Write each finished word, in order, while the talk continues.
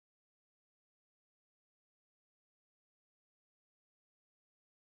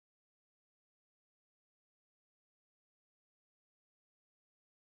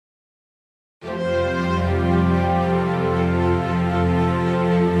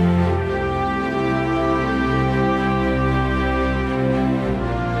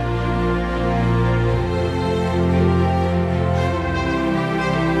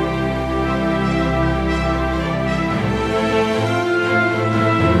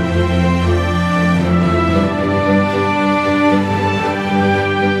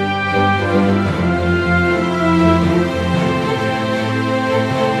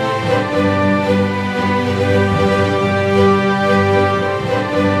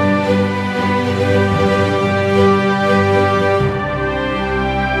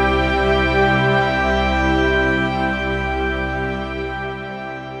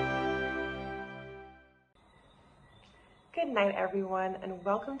everyone, and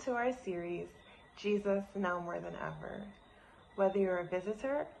welcome to our series, Jesus Now More Than Ever. Whether you're a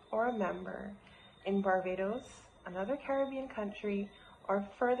visitor or a member in Barbados, another Caribbean country, or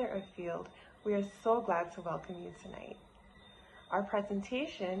further afield, we are so glad to welcome you tonight. Our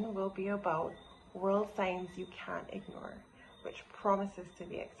presentation will be about world signs you can't ignore, which promises to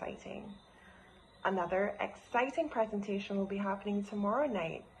be exciting. Another exciting presentation will be happening tomorrow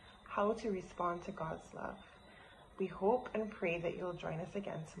night, how to respond to God's love. We hope and pray that you'll join us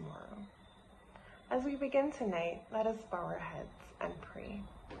again tomorrow. As we begin tonight, let us bow our heads and pray.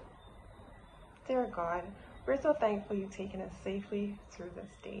 Dear God, we're so thankful you've taken us safely through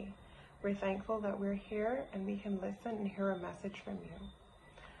this day. We're thankful that we're here and we can listen and hear a message from you.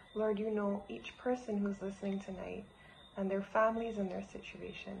 Lord, you know each person who's listening tonight and their families and their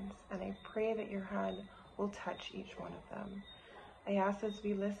situations, and I pray that your hand will touch each one of them. I ask as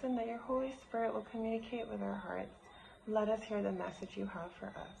we listen that your Holy Spirit will communicate with our hearts. Let us hear the message you have for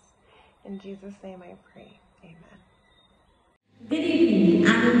us. In Jesus' name I pray. Amen. Good evening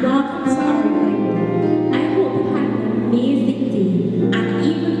and welcome to our revival. I hope you had an amazing day, and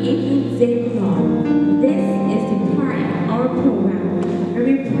even if you did not, this is the part of our program where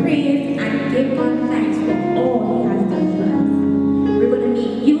we praise and give God thanks for all he has done for us. We're going to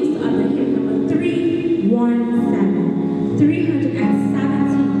make use of the hymn number 317,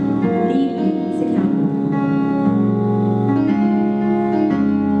 317, Lead Me to Calvary.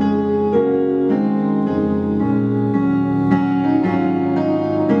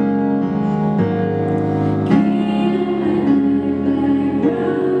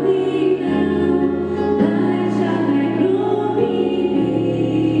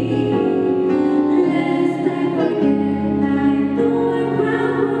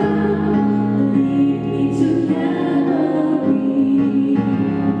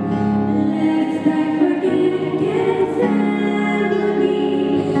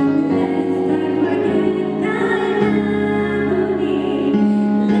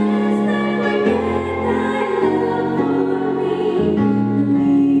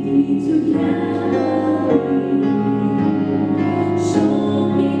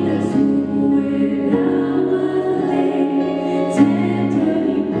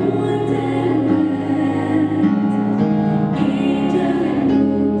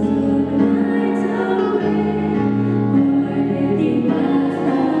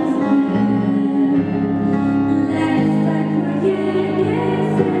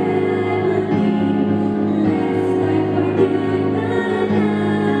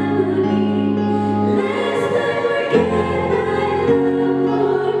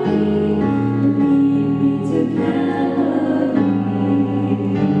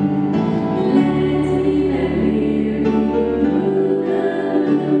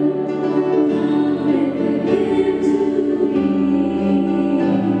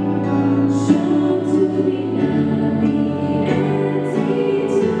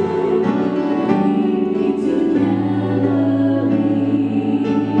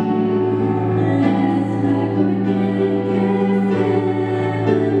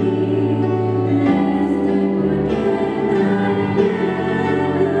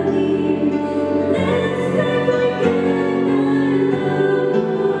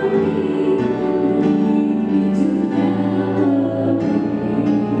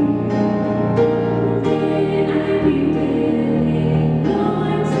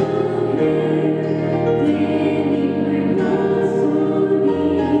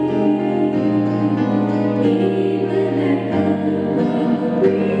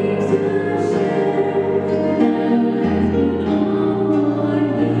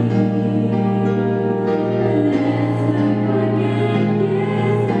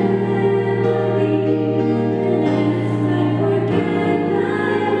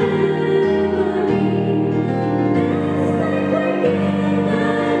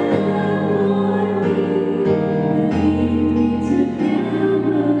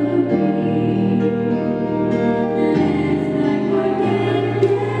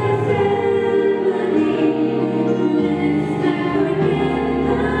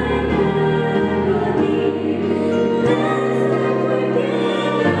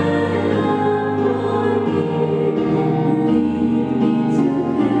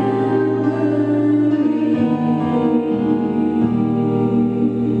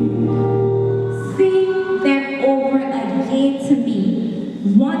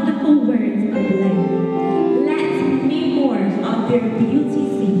 Wonderful words of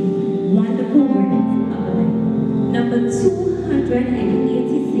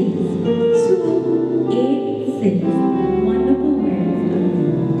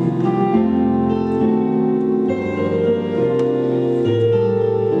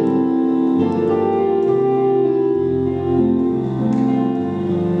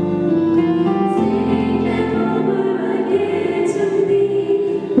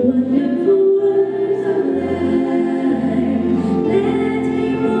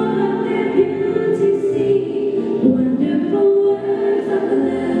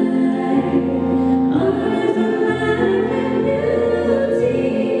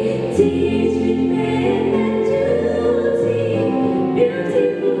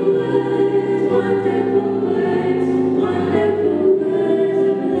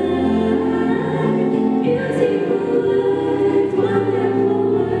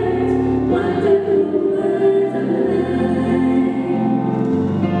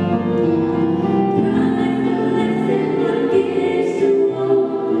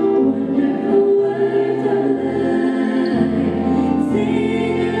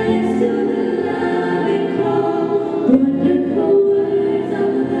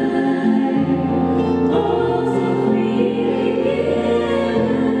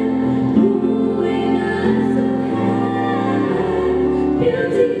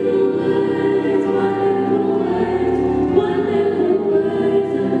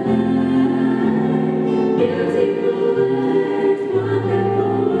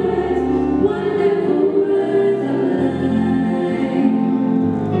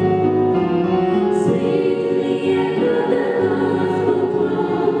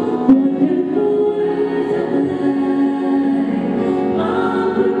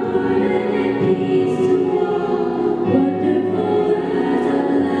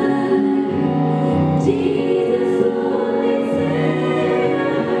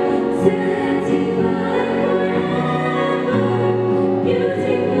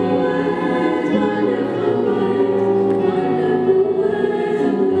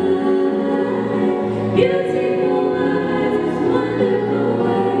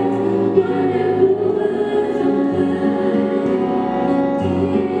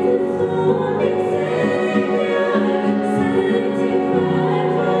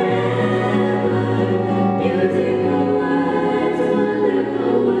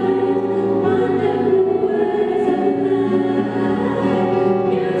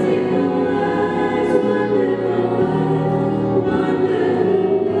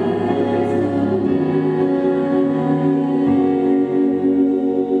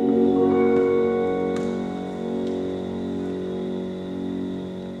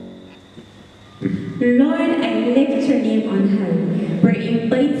Lord, I lift your name on high. We're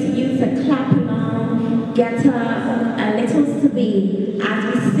inviting you to clap along, get a little sway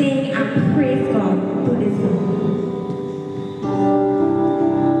as we sing and praise God through this song.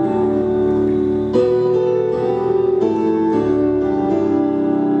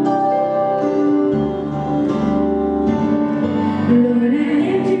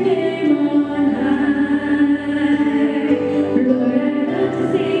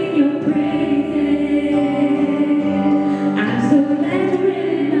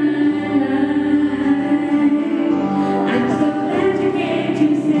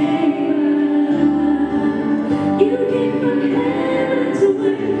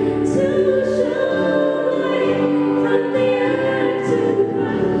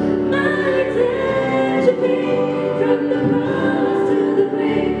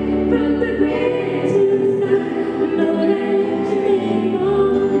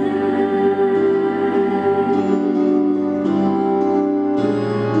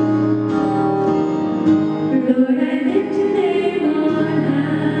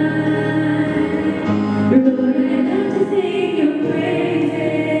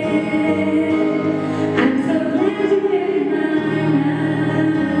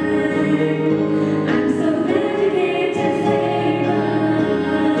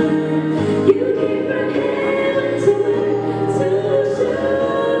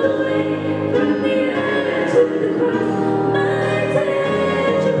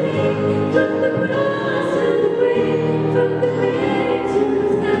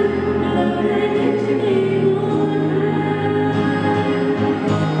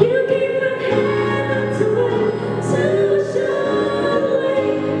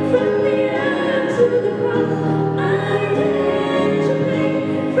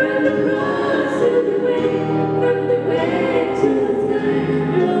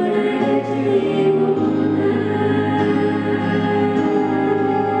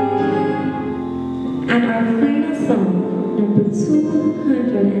 And our final song, number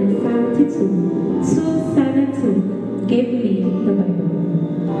 272, 272, Give Me the Bible.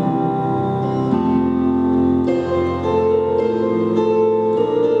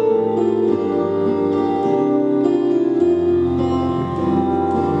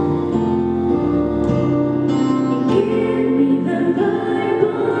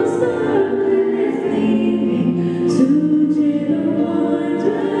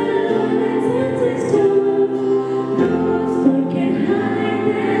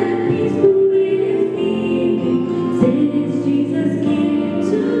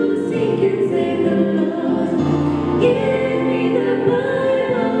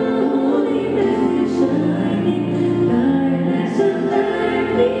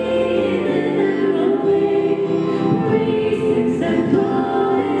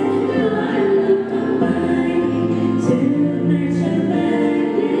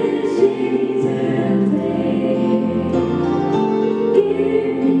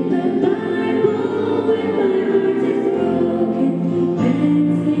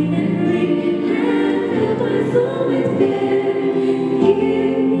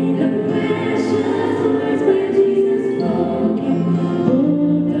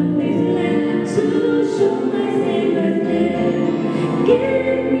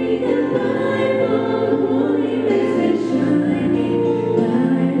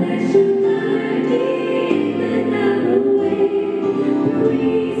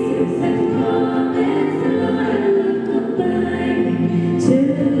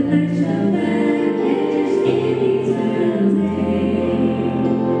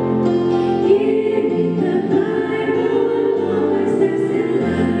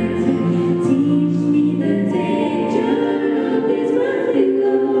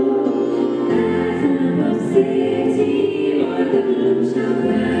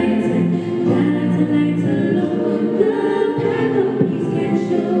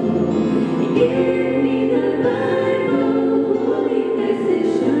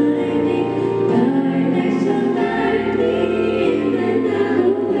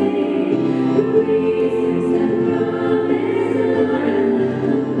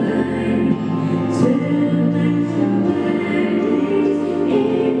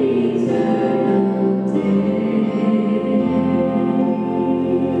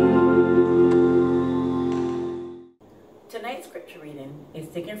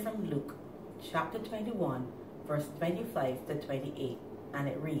 Chapter 21, verse 25 to 28, and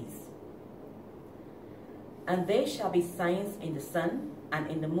it reads, And there shall be signs in the sun, and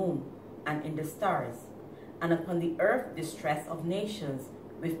in the moon, and in the stars, and upon the earth distress of nations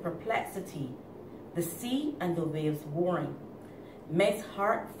with perplexity, the sea and the waves warring, men's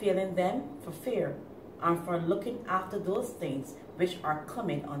heart failing them for fear, and for looking after those things which are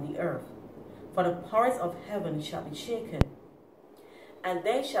coming on the earth. For the powers of heaven shall be shaken. And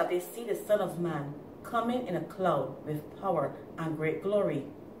then shall they see the Son of Man coming in a cloud with power and great glory.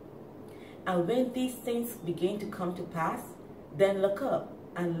 And when these things begin to come to pass, then look up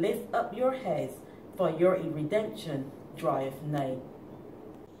and lift up your heads, for your redemption draweth nigh.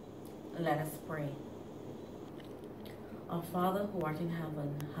 Let us pray. Our Father who art in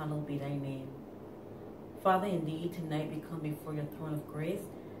heaven, hallowed be thy name. Father, indeed, tonight we come before your throne of grace,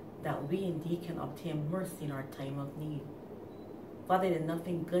 that we indeed can obtain mercy in our time of need. Father, there's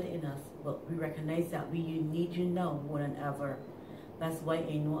nothing good in us, but we recognize that we need you now more than ever. That's why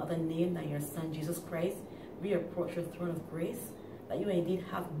in no other name than your Son, Jesus Christ, we approach your throne of grace, that you indeed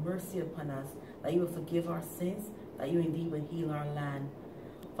have mercy upon us, that you will forgive our sins, that you indeed will heal our land.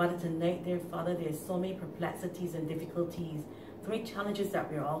 Father, tonight, dear Father, there's so many perplexities and difficulties, so many challenges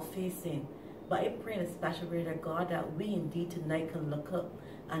that we're all facing. But I pray in a special way, dear God, that we indeed tonight can look up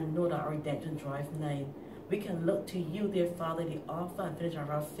and know that our redemption draweth nigh. We can look to you, dear Father, the author and finisher of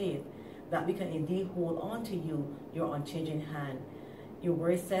our faith, that we can indeed hold on to you, your unchanging hand. Your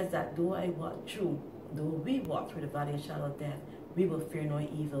word says that though we walk through the valley of shadow of death, we will fear no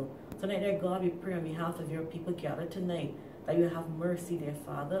evil. Tonight, dear God, we pray on behalf of your people gathered tonight, that you will have mercy, dear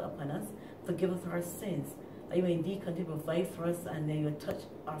Father, upon us. Forgive us our sins, that you will indeed continue to provide for us, and that you will touch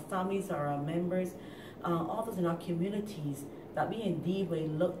our families, our members, all those in our communities, that we indeed will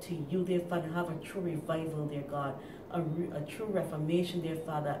look to you, dear Father, and have a true revival, dear God, a true reformation, dear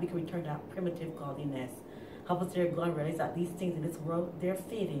Father, that we can return to that primitive godliness. Help us, dear God, realize that these things in this world, they're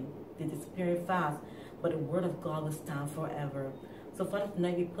fading, they're disappearing fast, but the word of God will stand forever. So, Father,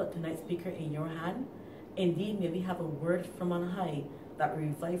 tonight we put tonight's speaker in your hand. Indeed, may we have a word from on high that will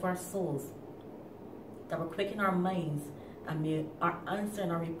revive our souls, that will quicken our minds, and may our answer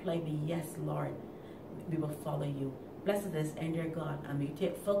and our reply be, yes, Lord, we will follow you. Blessed is end, dear God, and may you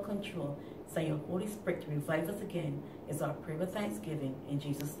take full control. Send your Holy Spirit to revive us again, is our prayer with thanksgiving. In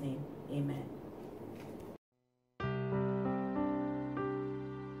Jesus' name, amen.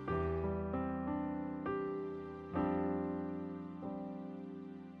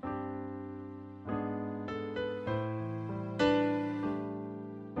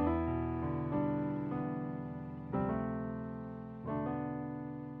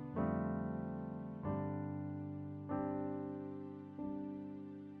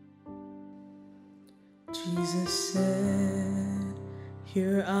 Jesus said,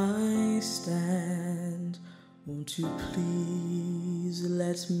 here I stand, won't you please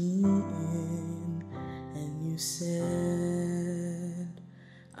let me in? And you said,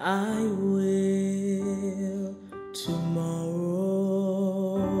 I will tomorrow.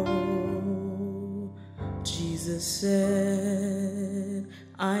 Jesus said,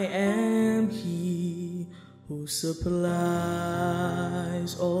 I am he who supplies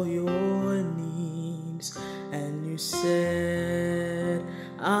all your needs. And you said,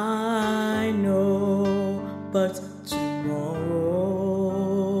 I know, but tomorrow,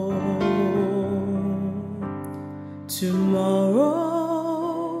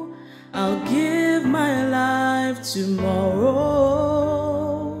 I'll give my life tomorrow.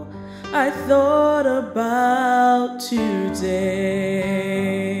 I thought about today,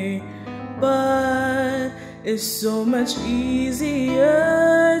 but it's so much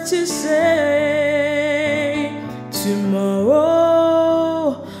easier to say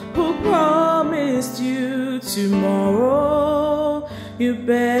tomorrow. Who promised you tomorrow? You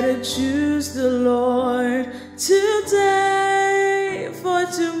better choose the Lord today, for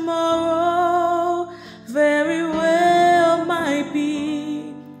tomorrow very well might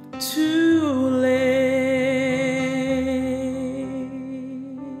be too late.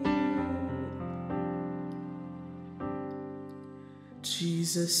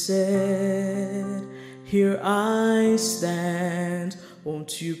 Jesus said, here I stand,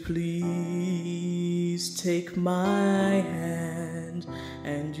 won't you please take my hand?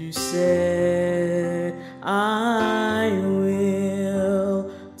 And you said, I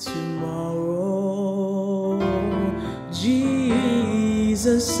will tomorrow.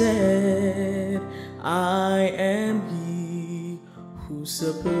 Jesus said, I am he who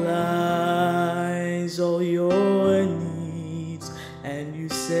supplies all your needs. And you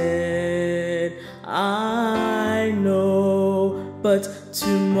said, I know, but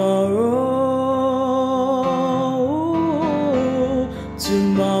tomorrow,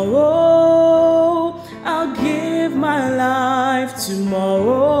 I'll give my life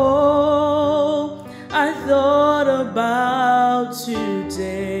tomorrow. I thought about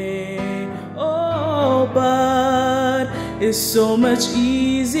today, oh, but is so much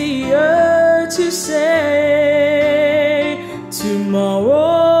easier to say.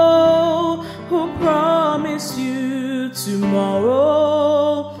 Tomorrow, who promised you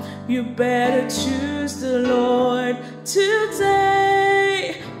tomorrow? You better choose the Lord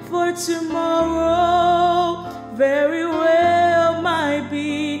today, for tomorrow very well might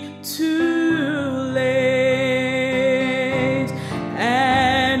be too late.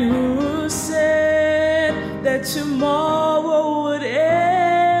 And who said that tomorrow would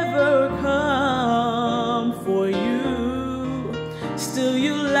ever come for you? Still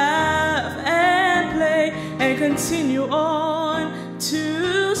you laugh and play and continue on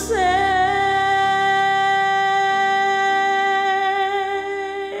to say,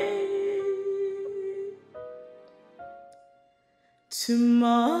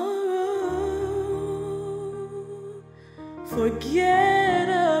 tomorrow, forget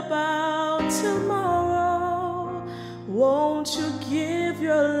about tomorrow. Won't you give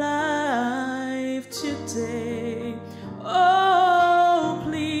your life today? Oh,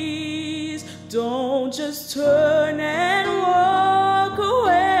 please, don't just turn and walk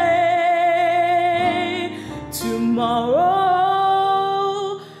away. Tomorrow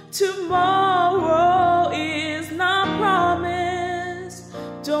is not promised.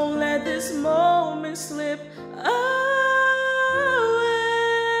 Don't let this moment slip away,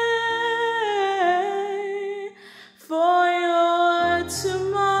 for your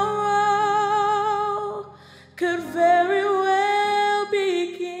tomorrow could very well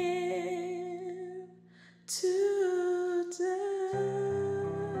begin today.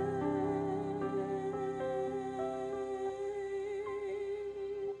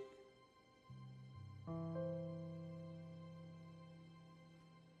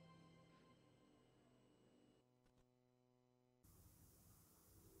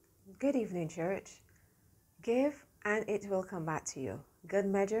 Good evening, church. Give and it will come back to you. Good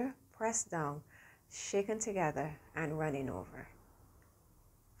measure, pressed down, shaken together, and running over.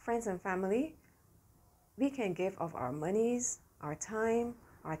 Friends and family, we can give of our monies, our time,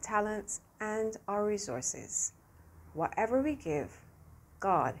 our talents, and our resources. Whatever we give,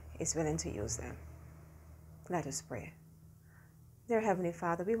 God is willing to use them. Let us pray. Dear Heavenly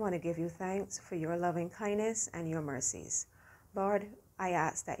Father, we want to give you thanks for your loving kindness and your mercies. Lord, I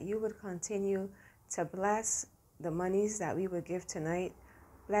ask that you would continue to bless the monies that we would give tonight.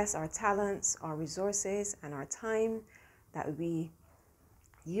 Bless our talents, our resources, and our time that we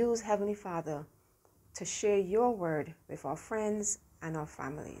use, Heavenly Father, to share your word with our friends and our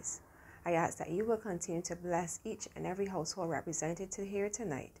families. I ask that you will continue to bless each and every household represented here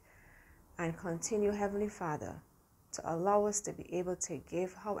tonight, and continue, Heavenly Father, to allow us to be able to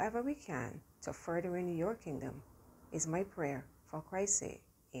give however we can to furthering your kingdom, is my prayer. For Christ's sake,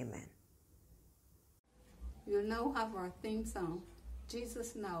 amen. We'll now have our theme song,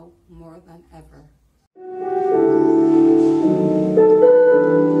 Jesus Now More Than Ever.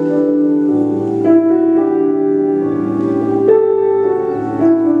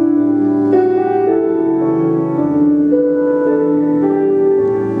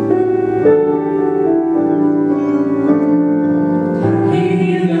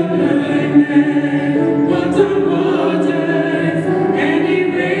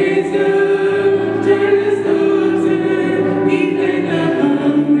 Even the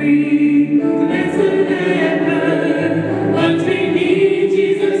hungry, blessed and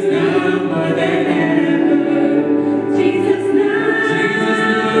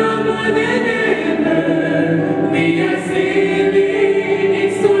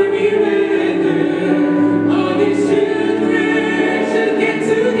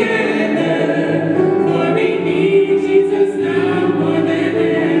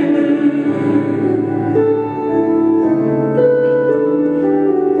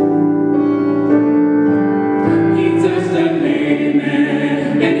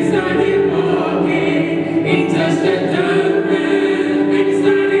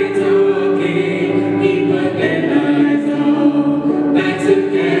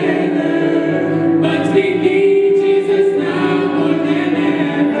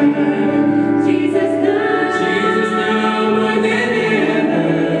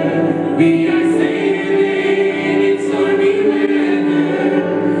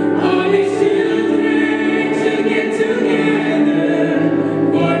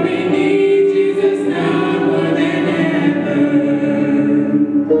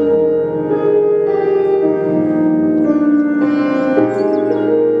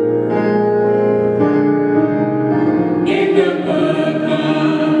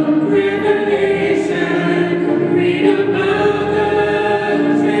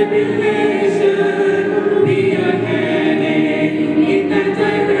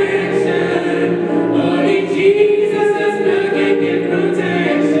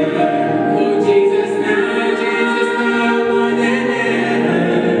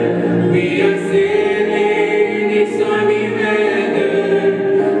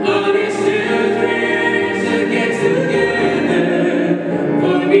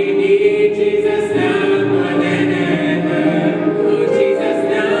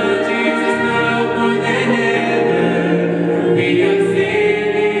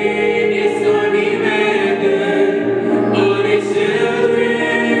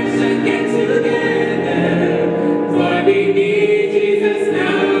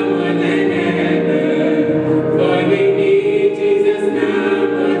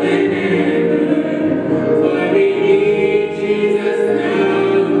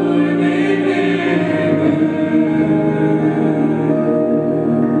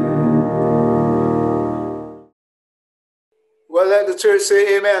the church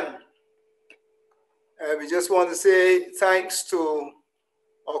say amen. We just want to say thanks to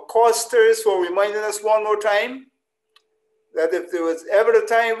our choristers for reminding us one more time that if there was ever a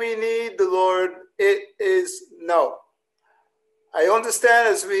time we need the Lord, it is now. I understand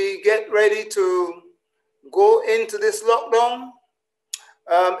as we get ready to go into this lockdown,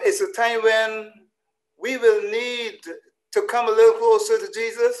 it's a time when we will need to come a little closer to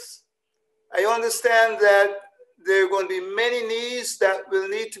Jesus. I understand that there are going to be many needs that will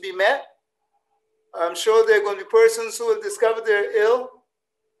need to be met. I'm sure there are going to be persons who will discover they're ill.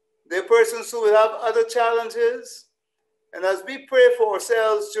 There are persons who will have other challenges. And as we pray for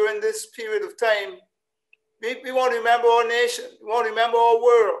ourselves during this period of time, we want to remember our nation. We want to remember our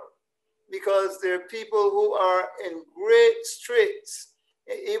world, because there are people who are in great straits,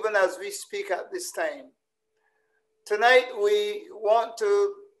 even as we speak at this time. Tonight, we want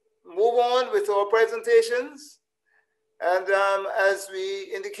to move on with our presentations. And as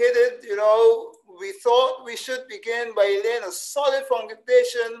we indicated, we thought we should begin by laying a solid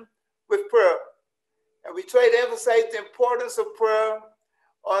foundation with prayer. And we try to emphasize the importance of prayer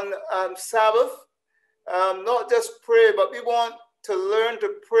on Sabbath. Not just pray, but we want to learn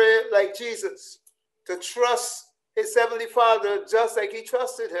to pray like Jesus, to trust his Heavenly Father just like he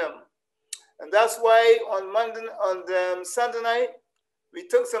trusted him. And that's why on Sunday night, we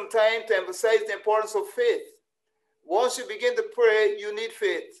took some time to emphasize the importance of faith. Once you begin to pray, you need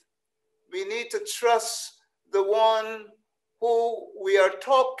faith. We need to trust the one who we are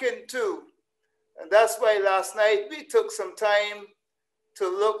talking to. And that's why last night we took some time to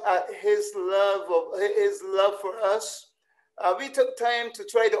look at his love for us. We took time to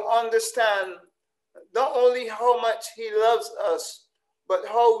try to understand not only how much he loves us, but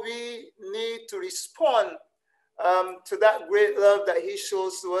how we need to respond to that great love that he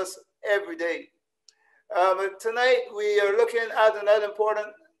shows to us every day. Tonight we are looking at another important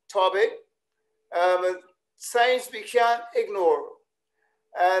topic, signs we can't ignore.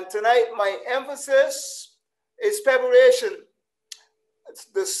 And tonight my emphasis is preparation.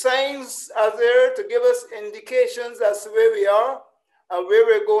 The signs are there to give us indications as to where we are and where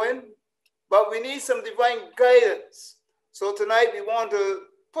we're going, but we need some divine guidance. So tonight we want to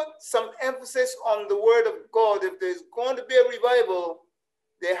put some emphasis on the word of God. If there's going to be a revival,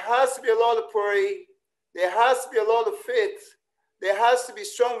 there has to be a lot of prayer. There has to be a lot of faith. There has to be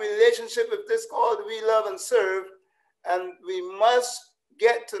strong relationship with this God we love and serve, and we must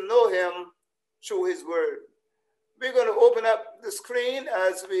get to know him through his word. We're going to open up the screen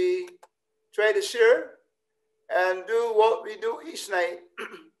as we try to share and do what we do each night,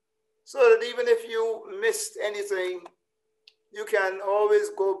 so that even if you missed anything, you can always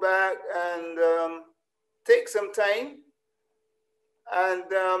go back and take some time and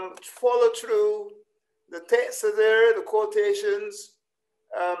follow through. The texts are there, the quotations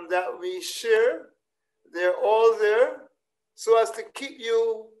that we share, they're all there so as to keep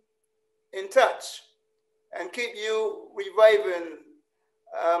you in touch and keep you reviving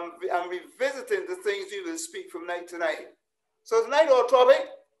and revisiting the things we will speak from night to night. So tonight our topic,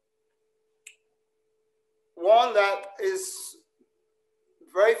 one that is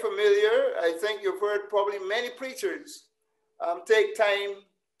very familiar. I think you've heard probably many preachers take time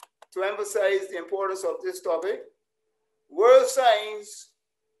to emphasize the importance of this topic. World signs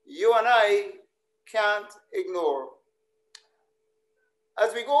you and I can't ignore.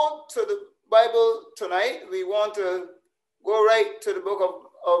 As we go to the Bible tonight, we want to go right to the book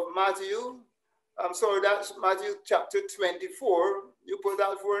of Matthew. I'm sorry, that's Matthew chapter 24. You put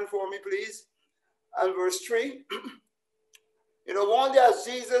that for me, please. And verse 3. One day as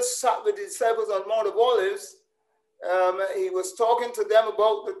Jesus sat with the disciples on Mount of Olives, he was talking to them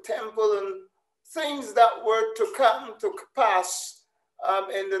about the temple and things that were to come to pass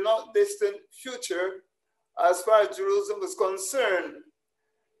in the not distant future as far as Jerusalem was concerned.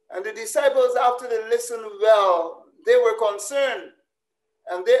 And the disciples, after they listened well, they were concerned.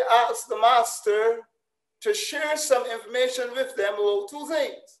 And they asked the master to share some information with them about two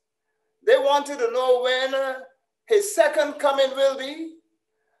things. They wanted to know when his second coming will be,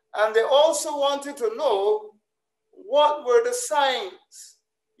 and they also wanted to know what were the signs,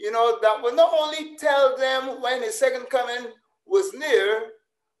 that would not only tell them when his second coming was near,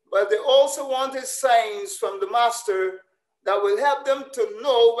 but they also wanted signs from the master that will help them to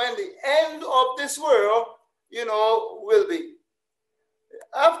know when the end of this world, will be.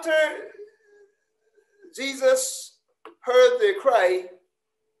 After Jesus heard their cry,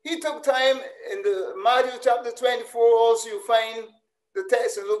 he took time in the Matthew chapter 24, also you find the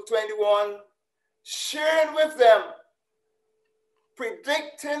text in Luke 21, sharing with them,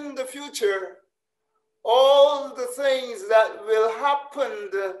 predicting the future, all the things that will happen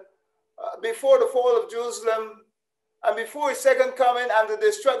before the fall of Jerusalem and before his second coming and the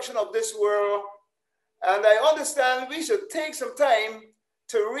destruction of this world. And I understand we should take some time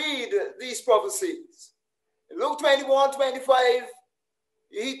to read these prophecies. In Luke 21:25,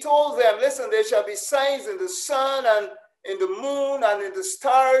 he told them, listen, there shall be signs in the sun and in the moon and in the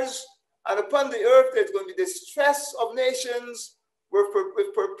stars, and upon the earth there's going to be distress of nations with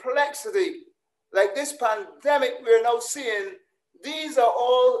perplexity. Like this pandemic we're now seeing, these are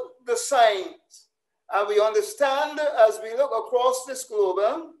all the signs. And we understand as we look across this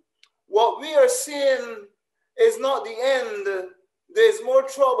globe, what we are seeing is not the end. There's more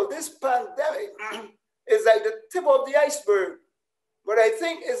trouble. This pandemic is like the tip of the iceberg. But I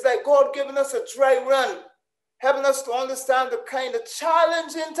think it's like God giving us a dry run, helping us to understand the kind of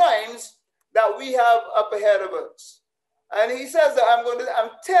challenging times that we have up ahead of us. And he says that I'm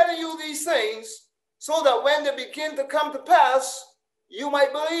telling you these things so that when they begin to come to pass, you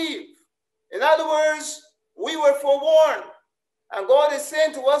might believe. In other words, we were forewarned. And God is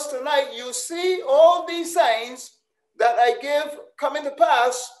saying to us tonight, you see all these signs that I give coming to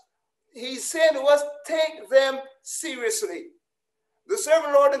pass. He's saying to us, take them seriously. The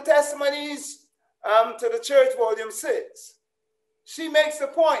Servant Lord and Testimonies to the Church, Volume 6. She makes the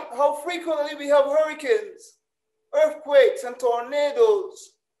point how frequently we have hurricanes, earthquakes, and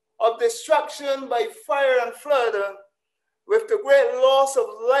tornadoes of destruction by fire and flood, with the great loss of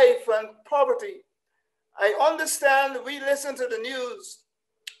life and property. I understand we listen to the news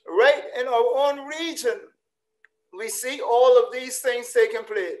right in our own region. We see all of these things taking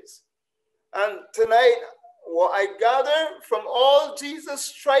place. And tonight, what I gather from all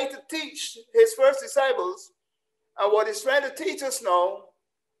Jesus tried to teach his first disciples, and what he's trying to teach us now,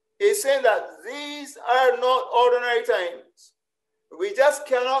 is saying that these are not ordinary times. We just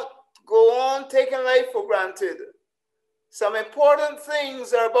cannot go on taking life for granted. Some important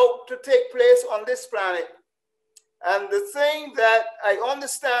things are about to take place on this planet. And the thing that I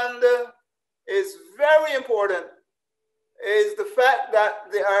understand is very important is the fact that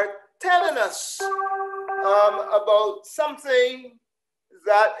they are telling us about something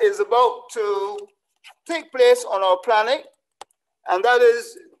that is about to take place on our planet, and that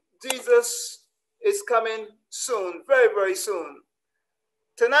is Jesus is coming soon, very, very soon.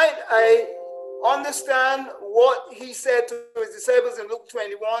 Tonight, I understand what he said to his disciples in Luke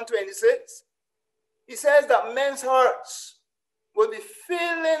 21:26. He says that men's hearts will be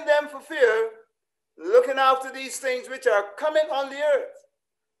filling them for fear, looking after these things which are coming on the earth.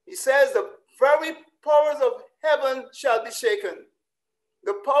 He says the very powers of heaven shall be shaken.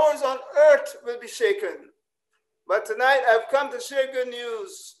 The powers on earth will be shaken. But tonight I've come to share good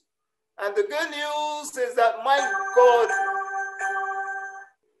news. And the good news is that my God,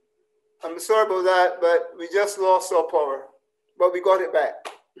 I'm sorry about that, but we just lost our power. But we got it back.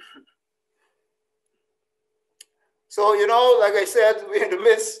 So, you know, like I said, we're in the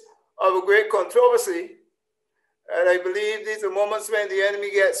midst of a great controversy. And I believe these are moments when the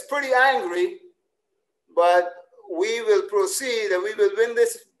enemy gets pretty angry. But we will proceed and we will win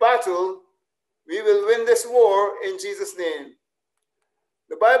this battle. We will win this war in Jesus' name.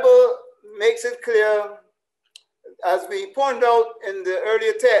 The Bible makes it clear, as we pointed out in the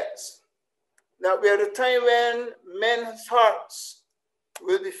earlier text, that we are at a time when men's hearts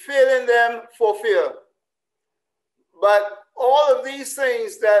will be failing them for fear. But all of these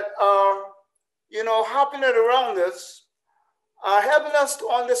things that are, you know, happening around us are helping us to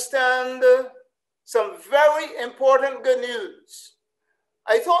understand some very important good news.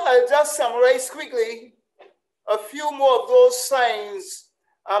 I thought I'd just summarize quickly a few more of those signs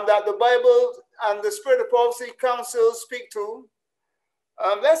that the Bible and the Spirit of Prophecy Council speak to.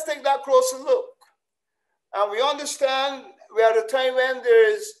 Let's take that closer look. And we understand we are at a time when there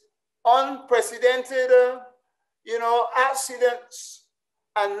is unprecedented, accidents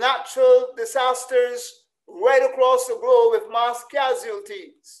and natural disasters right across the globe with mass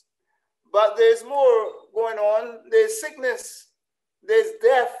casualties. But there's more going on. There's sickness, there's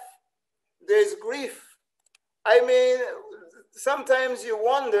death, there's grief. I mean, sometimes you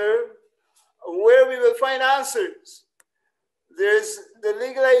wonder where we will find answers. There's the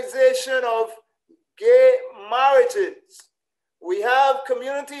legalization of gay marriages. We have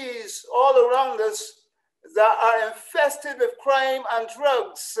communities all around us that are infested with crime and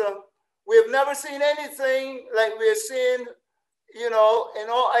drugs. We've never seen anything like we're seeing, in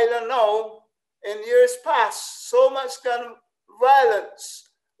our island now in years past. So much gun violence.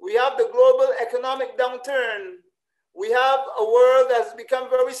 We have the global economic downturn. We have a world that's become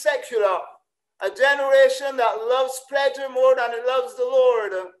very secular, a generation that loves pleasure more than it loves the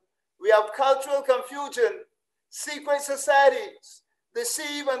Lord. We We have cultural confusion, secret societies,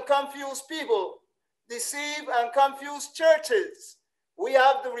 deceive and confuse people, deceive and confuse churches. We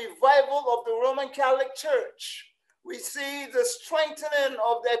have the revival of the Roman Catholic Church. We see the strengthening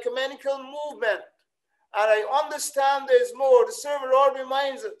of the ecumenical movement. And I understand there's more. The servant Lord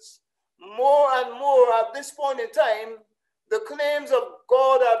reminds us more and more at this point in time, the claims of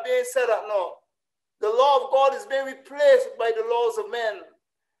God are being set at naught. The law of God is being replaced by the laws of men.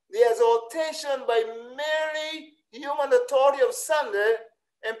 The exaltation by merely human authority of Sunday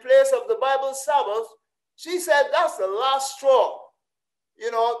in place of the Bible Sabbath, she said that's the last straw.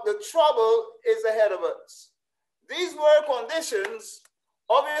 You know, the trouble is ahead of us. These world conditions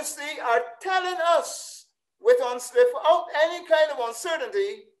obviously are telling us without any kind of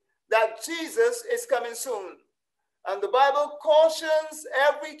uncertainty that Jesus is coming soon. And the Bible cautions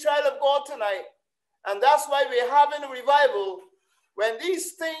every child of God tonight. And that's why we're having a revival. When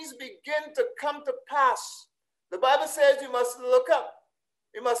these things begin to come to pass, the Bible says we must look up.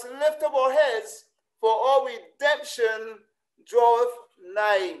 We must lift up our heads, for our redemption draweth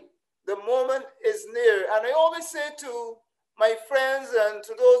nigh. The moment is near. And I always say to my friends and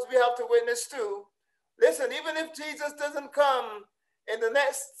to those we have to witness to, listen, even if Jesus doesn't come in the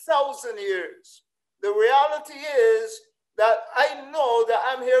next 1,000 years, the reality is that I know that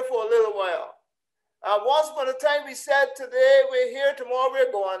I'm here for a little while. Once upon a time we said today we're here, tomorrow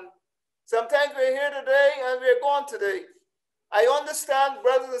we're gone. Sometimes we're here today and we're gone today. I understand,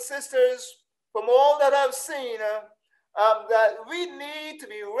 brothers and sisters, from all that I've seen, that we need to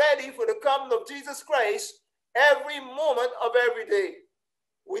be ready for the coming of Jesus Christ every moment of every day.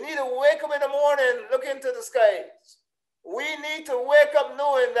 We need to wake up in the morning, look into the skies. We need to wake up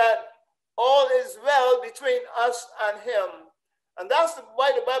knowing that all is well between us and him. And that's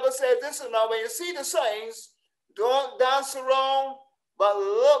why the Bible says, listen now, when you see the signs, don't dance around, but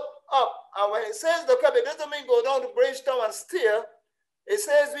look up. And when it says look up, it doesn't mean go down to Bridgetown and stare. It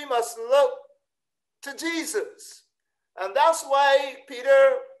says we must look to Jesus. And that's why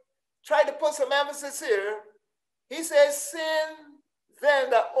Peter tried to put some emphasis here. He says, sin then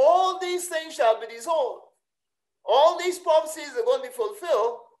that all these things shall be dissolved. All these prophecies are going to be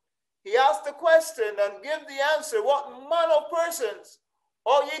fulfilled. He asked the question and give the answer, what manner of persons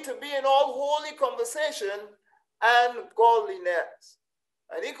ought ye to be in all holy conversation and godliness?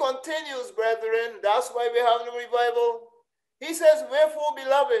 And he continues, brethren, that's why we're having a revival. He says, wherefore,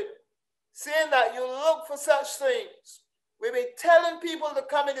 beloved, seeing that you look for such things, we've been telling people the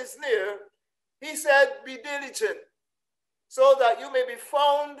coming is near. He said, be diligent, so that you may be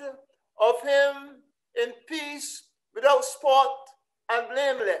found of him in peace, without spot and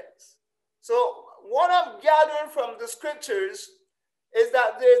blameless. So what I'm gathering from the scriptures is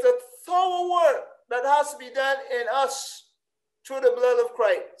that there's a thorough work that has to be done in us through the blood of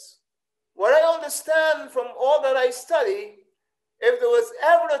Christ. What I understand from all that I study, if there was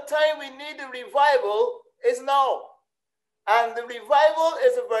ever a time we need a revival, is now. And the revival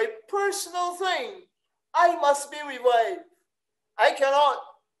is a very personal thing. I must be revived. I cannot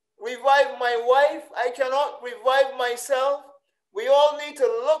revive my wife. I cannot revive myself. We all need to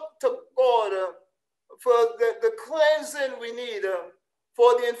look to God for the cleansing we need,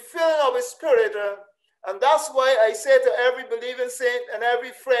 for the infilling of his spirit. And that's why I say to every believing saint and every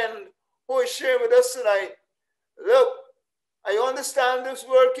friend who is sharing with us tonight, look, I understand this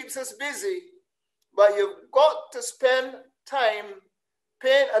world keeps us busy, but you've got to spend time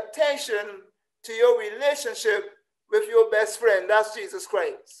paying attention to your relationship with your best friend. That's Jesus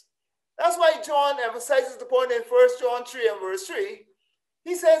Christ. That's why John emphasizes the point in 1 John 3 and verse 3.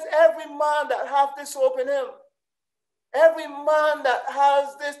 He says, every man that hath this hope in him, every man that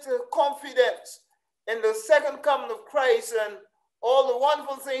has this confidence in the second coming of Christ and all the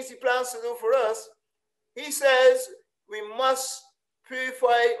wonderful things he plans to do for us, he says we must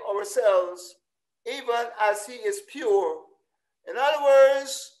purify ourselves even as he is pure. In other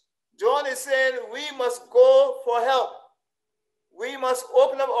words, John is saying we must go for help. We must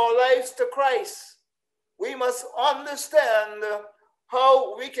open up our lives to Christ. We must understand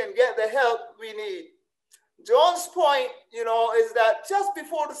how we can get the help we need. John's point, is that just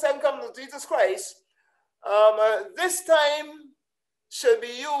before the second coming of Jesus Christ, this time should be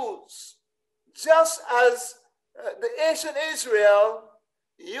used just as the ancient Israel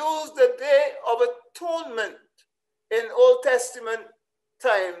used the Day of Atonement in Old Testament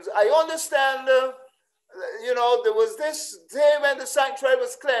times. I understand, there was this day when the sanctuary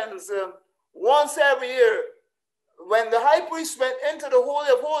was cleansed once every year. When the high priest went into the Holy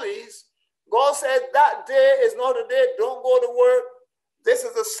of Holies, God said that day is not a day, don't go to work. This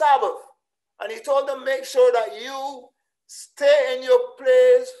is a Sabbath. And he told them, make sure that you stay in your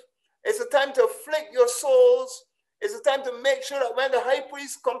place. make your souls. It's a time to make sure that when the high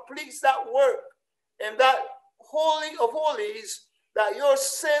priest completes that work in that holy of holies, that your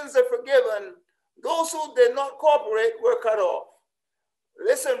sins are forgiven. Those who did not cooperate were cut off.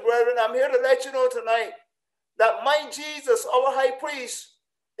 Listen, brethren, I'm here to let you know tonight that my Jesus, our high priest,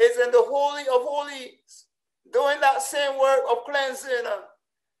 is in the holy of holies, doing that same work of cleansing.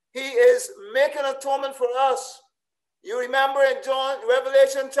 He is making atonement for us. You remember in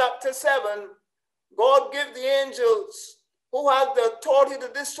Revelation chapter 7, God gave the angels who had the authority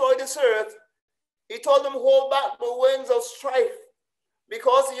to destroy this earth, he told them hold back the winds of strife,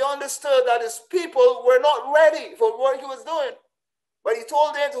 because he understood that his people were not ready for what he was doing. But he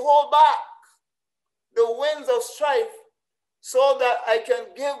told them to hold back the winds of strife so that I can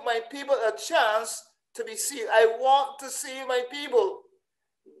give my people a chance to be sealed. I want to seal my people.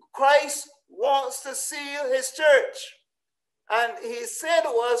 Christ wants to seal his church. And he said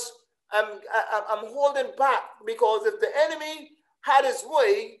to us, I'm holding back, because if the enemy had his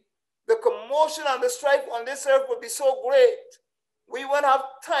way, the commotion and the strife on this earth would be so great, we won't have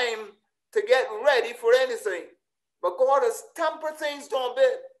time to get ready for anything. But God has tempered things down a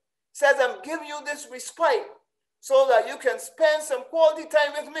bit. He says, I'm giving you this respite so that you can spend some quality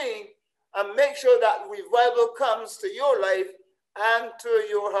time with me and make sure that revival comes to your life and to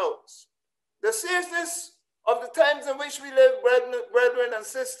your house. The seriousness of the times in which we live, brethren and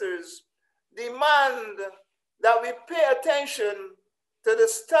sisters, demand that we pay attention to the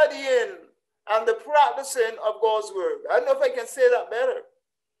studying and the practicing of God's word. I don't know if I can say that better.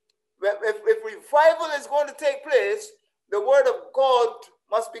 If revival is going to take place, the word of God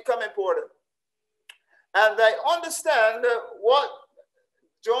must become important. And I understand what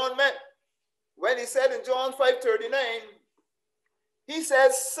John meant when he said in John 5:39, he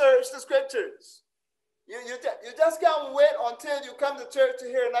says, search the scriptures. You just can't wait until you come to church to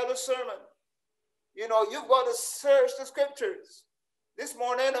hear another sermon. You know, you've got to search the scriptures. This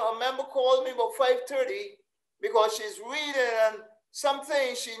morning, a member called me about 5:30 because she's reading and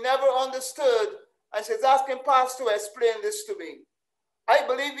something she never understood, and she's asking Pastor to explain this to me. I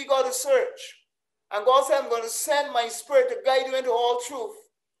believe we got to search. And God said, I'm going to send my spirit to guide you into all truth.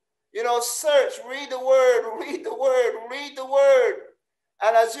 You know, search, read the word, read the word, read the word.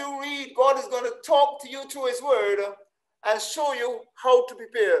 And as you read, God is going to talk to you through his word and show you how to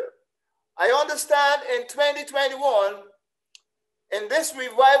prepare. I understand in 2021, in this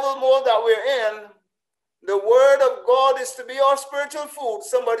revival mode that we're in, the word of God is to be our spiritual food.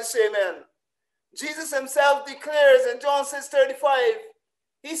 Somebody say amen. Jesus himself declares in John 6:35,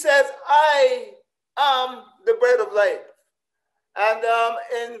 he says, I am the bread of life. And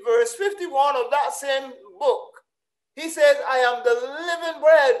in verse 51 of that same book, he says, I am the living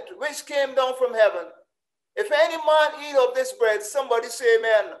bread which came down from heaven. If any man eat of this bread, somebody say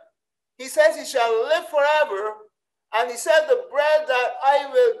amen. He says he shall live forever. And he said, the bread that I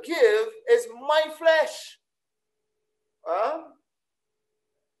will give is my flesh.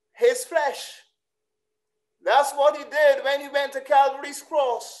 His flesh. That's what he did when he went to Calvary's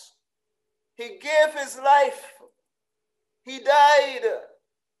cross. He gave his life. He died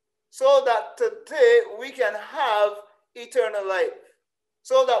so that today we can have eternal life,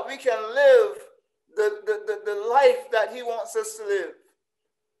 so that we can live the life that he wants us to live.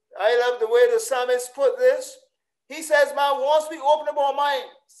 I love the way the psalmist put this. He says, man, once we open up our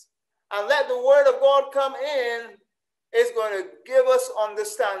minds and let the word of God come in, it's going to give us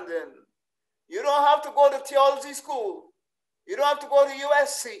understanding. You don't have to go to theology school. You don't have to go to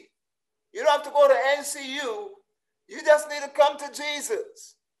USC. You don't have to go to NCU. You just need to come to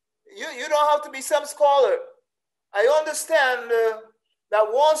Jesus. You don't have to be some scholar. I understand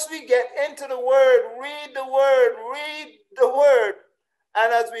that once we get into the word, read the word, read the word,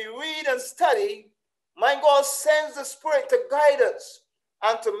 and as we read and study, my God sends the Spirit to guide us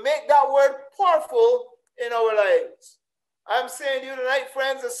and to make that word powerful in our lives. I'm saying to you tonight,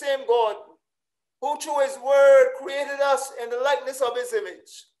 friends, the same God who through his word created us in the likeness of his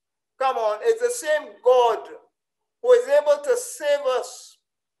image. Come on, it's the same God who is able to save us,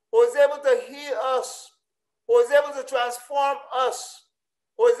 who is able to heal us, who is able to transform us,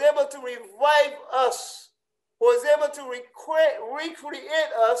 who is able to revive us, who is able to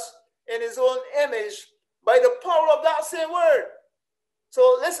recreate us in his own image by the power of that same word.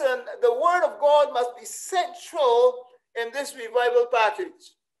 So listen, the word of God must be central in this revival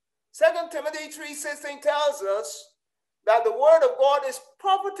package. 2 Timothy 3:16 tells us that the word of God is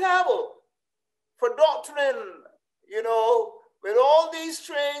profitable for doctrine. You know, with all these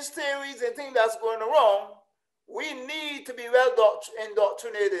strange theories and things that's going wrong, we need to be well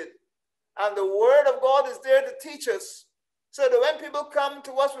indoctrinated. And the word of God is there to teach us So that when people come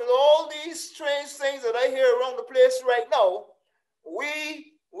to us with all these strange things that I hear around the place right now,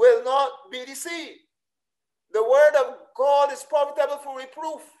 we will not be deceived. The word of God is profitable for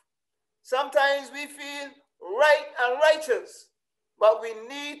reproof. Sometimes we feel right and righteous, but we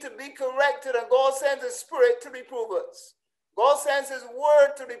need to be corrected, and God sends His Spirit to reprove us. God sends His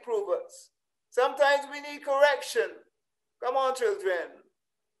word to reprove us. Sometimes we need correction. Come on, children.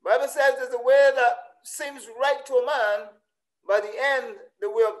 The Bible says there's a way that seems right to a man, but the end, the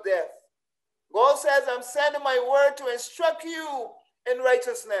way of death. God says, I'm sending my word to instruct you in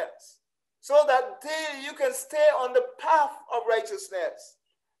righteousness, so that daily you can stay on the path of righteousness.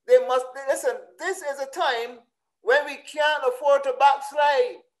 Listen, this is a time when we can't afford to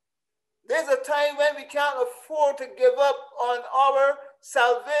backslide. There's a time when we can't afford to give up on our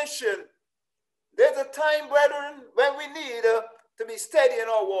salvation. There's a time, brethren, when we need to be steady in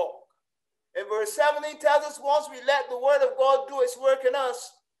our walk. In verse 17 tells us, once we let the word of God do its work in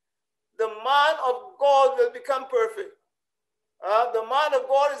us, the man of God will become perfect. The man of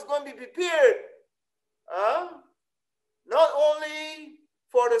God is going to be prepared, not only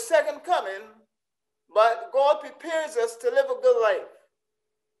for the second coming, but God prepares us to live a good life,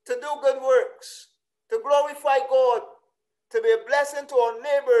 to do good works, to glorify God, to be a blessing to our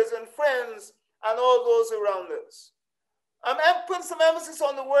neighbors and friends and all those around us. I'm putting some emphasis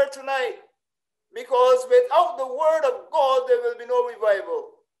on the word tonight, because without the word of God, there will be no revival.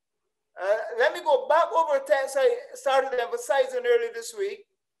 Let me go back over a text I started emphasizing earlier this week.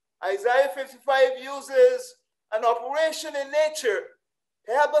 Isaiah 55 uses an operation in nature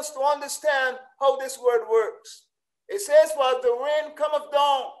to help us to understand how this word works. It says, for the rain cometh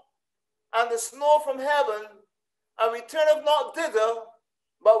down, and the snow from heaven, and returneth not thither,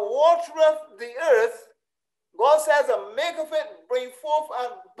 but watereth the earth. God says, and maketh it bring forth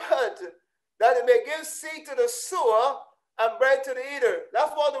and bud, that it may give seed to the sower and bread to the eater.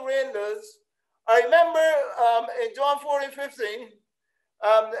 That's what the rain does. I remember in John 14:15,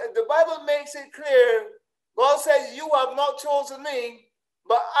 the Bible makes it clear. God says, you have not chosen me,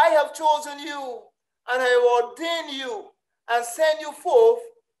 but I have chosen you, and I have ordained you and sent you forth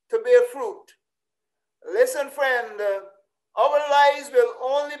to bear fruit. Listen, friend, our lives will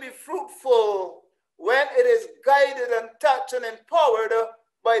only be fruitful when it is guided and touched and empowered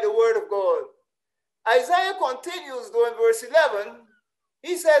by the word of God. Isaiah continues, though, in verse 11.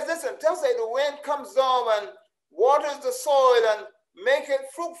 He says, listen, just like the wind comes down and waters the soil and make it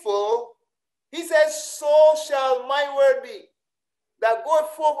fruitful, he says, so shall my word be that goeth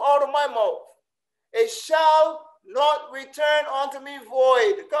forth out of my mouth. It shall not return unto me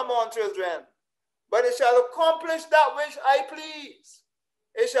void. Come on, children. But it shall accomplish that which I please.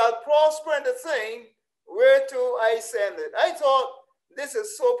 It shall prosper in the thing whereto I send it. I thought this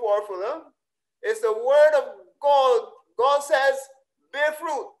is so powerful. Huh? It's the word of God. God says, bear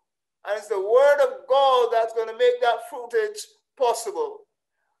fruit. And it's the word of God that's going to make that fruitage possible.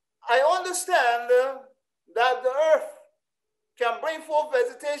 I understand that the earth can bring forth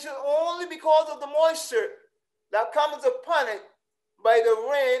vegetation only because of the moisture that comes upon it by the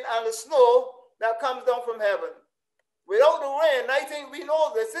rain and the snow that comes down from heaven. Without the rain, I think we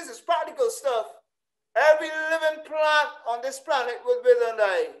know this. This is practical stuff. Every living plant on this planet will wither and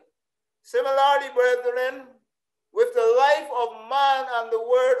die. Similarly, brethren, with the life of man and the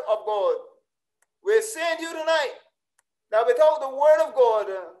word of God, we're saying to you tonight that without the word of God,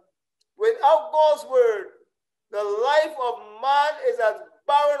 without God's word, the life of man is as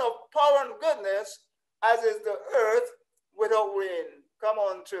barren of power and goodness as is the earth without rain. Come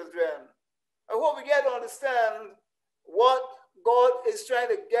on, children. I hope we get to understand what God is trying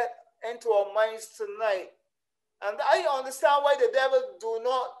to get into our minds tonight. And I understand why the devil do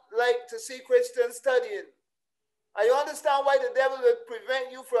not like to see Christians studying. I understand why the devil will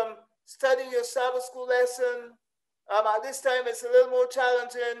prevent you from studying your Sabbath school lesson. At this time, it's a little more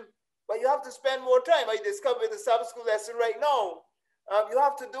challenging, but you have to spend more time. I discovered the Sabbath school lesson right now. You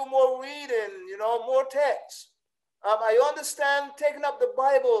have to do more reading, more text. I understand taking up the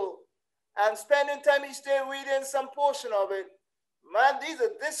Bible and spending time each day reading some portion of it. Man, these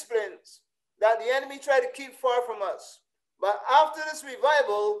are disciplines that the enemy try to keep far from us. But after this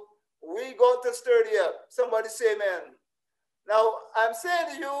revival, we got to sturdy up. Somebody say amen. Now, I'm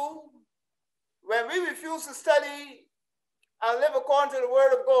saying to you, when we refuse to study and live according to the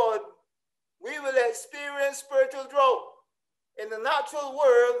word of God, we will experience spiritual drought. In the natural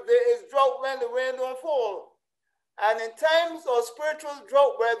world, there is drought when the rain don't fall. And in times of spiritual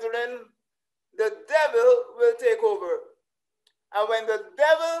drought, brethren, the devil will take over. And when the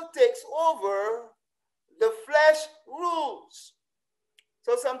devil takes over, the flesh rules.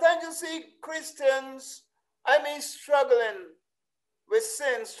 So sometimes you see Christians I mean, struggling with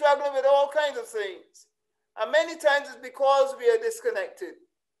sin, struggling with all kinds of things. And many times it's because we are disconnected.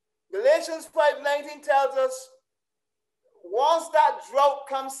 Galatians 5:19 tells us, once that drought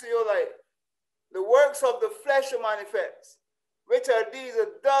comes to your life, the works of the flesh are manifest, which are these: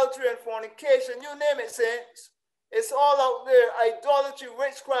 adultery and fornication, you name it, saints. It's all out there. Idolatry,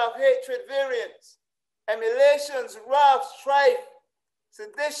 witchcraft, hatred, variance, emulations, wrath, strife,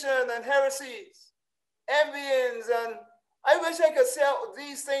 sedition, and heresies, envyings. And I wish I could say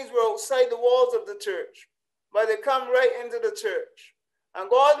these things were outside the walls of the church, but they come right into the church. And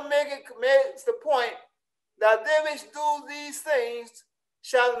God makes the point that they which do these things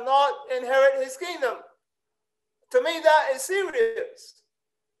shall not inherit his kingdom. To me, that is serious.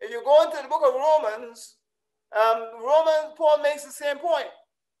 If you go into the book of Romans, Paul makes the same point.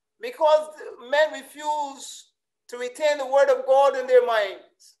 Because men refuse to retain the word of God in their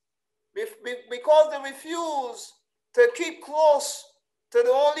minds, because they refuse to keep close to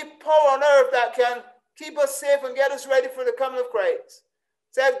the only power on earth that can keep us safe and get us ready for the coming of Christ,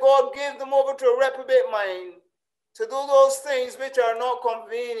 said God gave them over to a reprobate mind to do those things which are not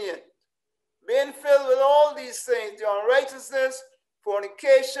convenient, being filled with all these things: the unrighteousness,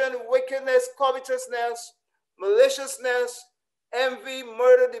 fornication, wickedness, covetousness, maliciousness, envy,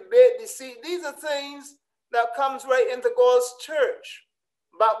 murder, debate, deceit. These are things that comes right into God's church.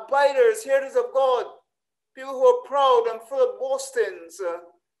 Backbiters, haters of God, people who are proud and full of boastings,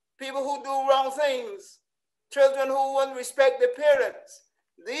 people who do wrong things, children who won't respect their parents.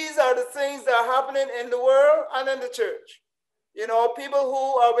 These are the things that are happening in the world and in the church. You know, people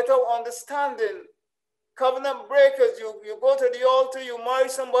who are without understanding, covenant breakers. You go to the altar, you marry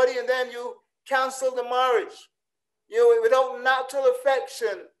somebody, and then you cancel the marriage. You know, without natural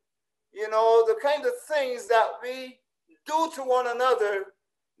affection. You know, the kind of things that we do to one another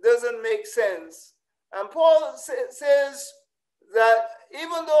doesn't make sense. And Paul says that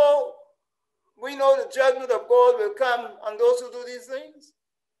even though we know the judgment of God will come on those who do these things,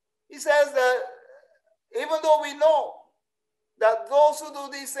 he says that even though we know that those who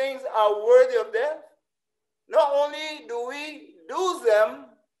do these things are worthy of death, not only do we do them,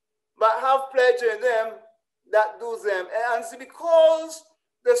 but have pleasure in them that do them. And it's because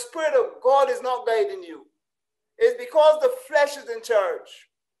the Spirit of God is not guiding you. It's because the flesh is in charge.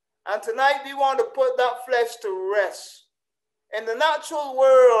 And tonight we want to put that flesh to rest. In the natural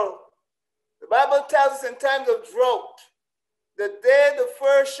world, the Bible tells us in times of drought, the day the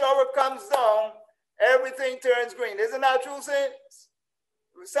first shower comes down, everything turns green. Isn't that true, saints?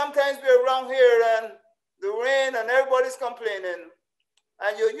 Sometimes we're around here and the rain and everybody's complaining.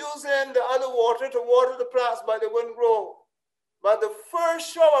 And you're using the other water to water the plants, but they wouldn't grow. But the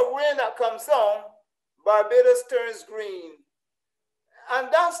first shower of rain that comes down, Barbados turns green. And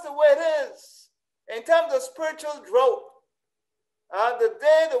that's the way it is. In terms of spiritual drought, the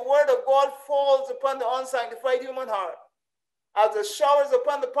day the word of God falls upon the unsanctified human heart, as the showers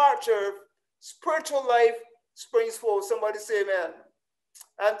upon the parched earth, spiritual life springs forth. Somebody say amen.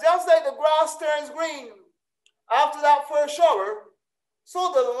 And just like the grass turns green after that first shower,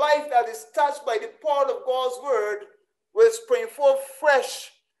 so the life that is touched by the power of God's word will spring forth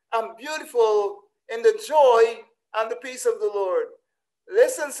fresh and beautiful in the joy and the peace of the Lord.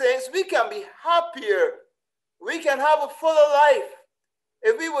 Listen, saints, we can be happier. We can have a fuller life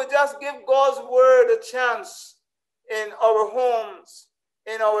if we would just give God's word a chance in our homes,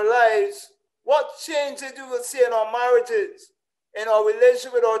 in our lives. What changes you will see in our marriages, in our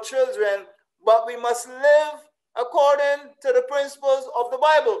relationship with our children, but we must live according to the principles of the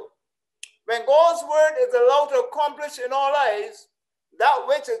Bible. When God's word is allowed to accomplish in our lives that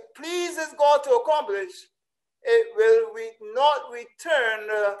which it pleases God to accomplish, it will not return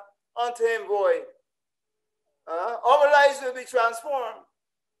unto him void. Our lives will be transformed.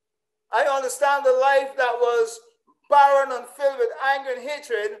 I understand the life that was barren and filled with anger and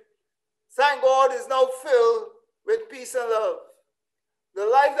hatred, thank God, is now filled with peace and love. The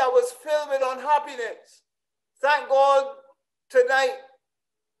life that was filled with unhappiness, thank God, tonight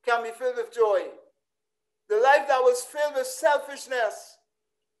can be filled with joy. The life that was filled with selfishness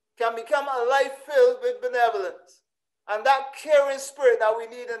can become a life filled with benevolence and that caring spirit that we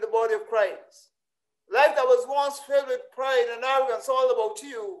need in the body of Christ. Life that was once filled with pride and arrogance, all about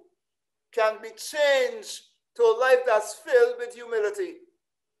you, can be changed to a life that's filled with humility.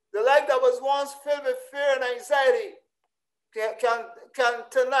 The life that was once filled with fear and anxiety can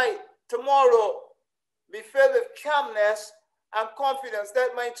tonight, tomorrow, be filled with calmness and confidence.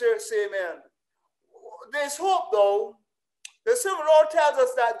 Let my church say amen. There's hope, though. The Scripture Lord tells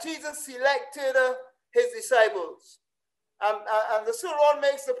us that Jesus selected his disciples. And the Lord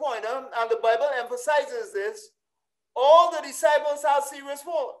makes the point, and the Bible emphasizes this, all the disciples have serious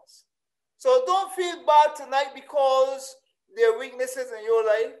faults. So don't feel bad tonight because there are weaknesses in your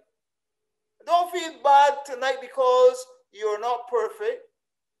life. Don't feel bad tonight because you're not perfect.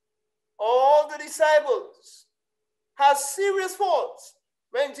 All the disciples have serious faults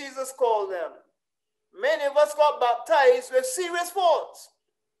when Jesus called them. Many of us got baptized with serious faults,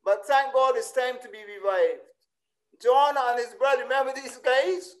 but thank God it's time to be revived. John and his brother, remember these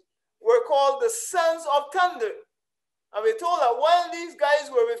guys, were called the sons of thunder. And we're told that while these guys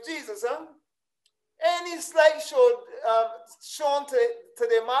were with Jesus, any slight shown to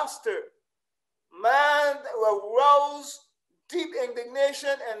their master, man, will rouse deep indignation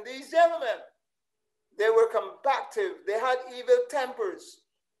in these gentlemen. They were combative. They had evil tempers.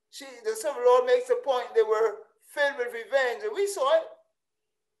 The Son Lord makes a point. They were filled with revenge. And we saw it.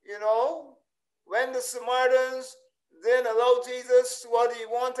 You know, when the Samaritans didn't allow Jesus what he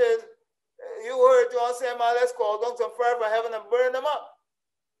wanted, you heard John say, man, let's call down some fire from heaven and burn them up.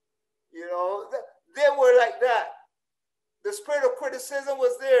 You know, they were like that. The spirit of criticism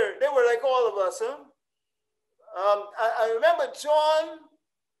was there. They were like all of us. I remember John,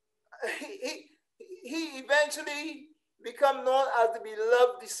 he eventually became known as the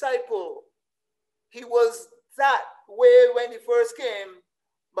beloved disciple. He was that way when he first came,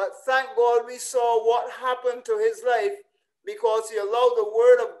 but thank God we saw what happened to his life because he allowed the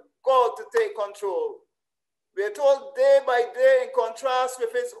word of God to take control. We are told day by day, in contrast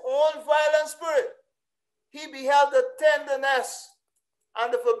with his own violent spirit, he beheld the tenderness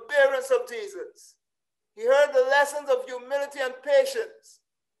and the forbearance of Jesus. He heard the lessons of humility and patience.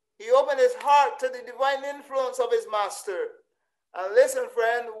 He opened his heart to the divine influence of his master. And listen,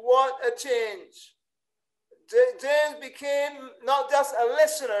 friend, what a change. James became not just a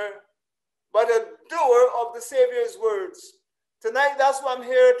listener, but a doer of the Savior's words. Tonight, that's what I'm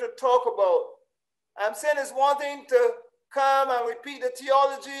here to talk about. I'm saying it's one thing to come and repeat the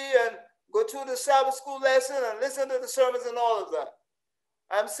theology and go through the Sabbath school lesson and listen to the sermons and all of that.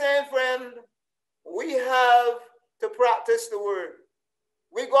 I'm saying, friend, we have to practice the word.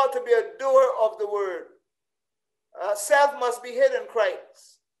 We got to be a doer of the word. Self must be hid in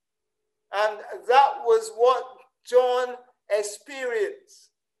Christ. And that was what John experienced.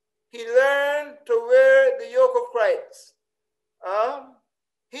 He learned to wear the yoke of Christ.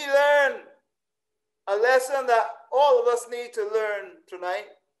 He learned a lesson that all of us need to learn tonight.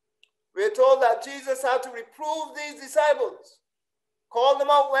 We're told that Jesus had to reprove these disciples, call them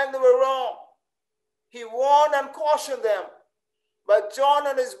out when they were wrong. He warned and cautioned them. But John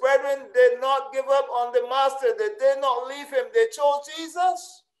and his brethren did not give up on the master. They did not leave him. They chose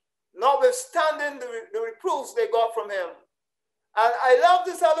Jesus, notwithstanding the reproofs they got from him. And I love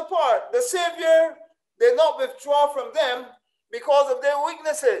this other part. The Savior did not withdraw from them because of their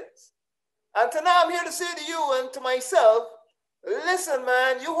weaknesses. And tonight I'm here to say to you and to myself, listen,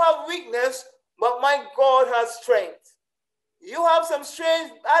 man, you have weakness, but my God has strength. You have some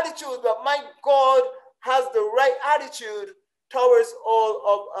strange attitude, but my God has the right attitude towards all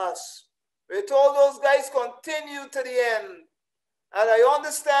of us. We're told those guys continue to the end. And I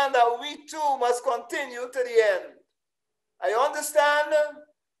understand that we too must continue to the end. I understand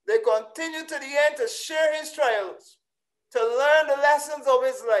they continue to the end to share his trials, to learn the lessons of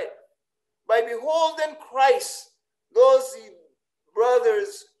his life. By beholding Christ, those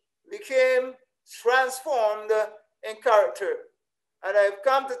brothers became transformed in character. And I've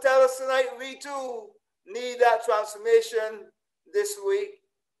come to tell us tonight, we too need that transformation this week.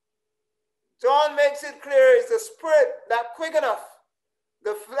 John makes it clear it's the spirit that quickeneth,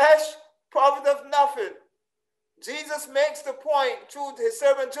 the flesh profiteth nothing. Jesus makes the point through his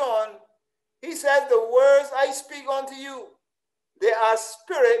servant John. He says, the words I speak unto you, they are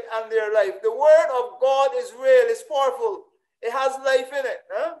spirit and they are life. The word of God is real, it's powerful. It has life in it.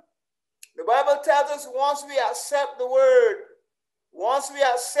 The Bible tells us once we accept the word, once we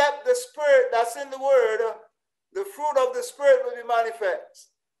accept the spirit that's in the word, the fruit of the spirit will be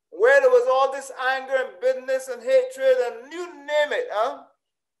manifest. Where there was all this anger and bitterness and hatred and you name it,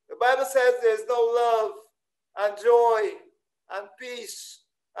 the Bible says there's no love and joy and peace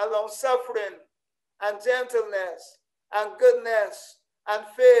and long suffering and gentleness and goodness and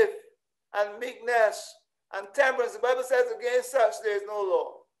faith and meekness and temperance. The Bible says against such there is no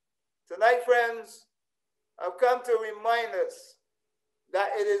law. Tonight, friends, I've come to remind us that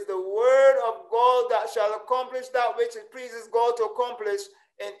it is the word of God that shall accomplish that which it pleases God to accomplish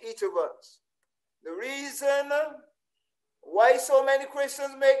in each of us. The reason why so many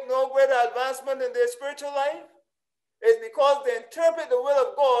Christians make no greater advancement in their spiritual life is because they interpret the will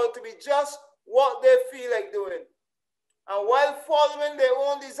of God to be just what they feel like doing. And while following their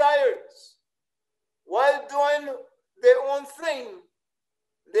own desires, while doing their own thing,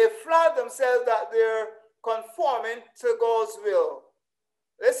 they flatter themselves that they're conforming to God's will.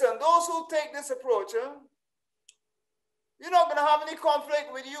 Listen, those who take this approach, you're not going to have any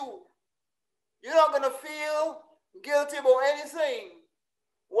conflict with you. You're not going to feel guilty about anything.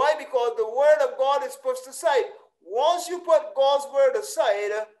 Why? Because the word of God is pushed aside. Once you put God's word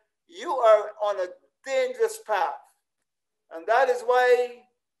aside, you are on a dangerous path. And that is why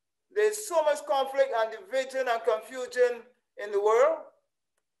there's so much conflict and division and confusion in the world.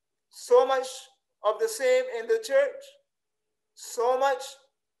 So much of the same in the church. So much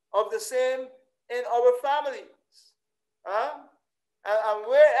of the same in our families. And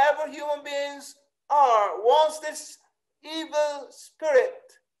wherever human beings are, once this evil spirit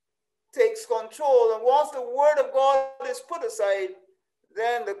takes control, and once the word of God is put aside,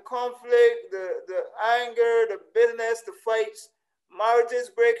 then the conflict, the anger, the bitterness, the fights, marriages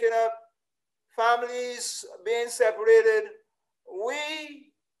breaking up, families being separated,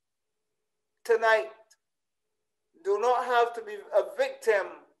 we tonight do not have to be a victim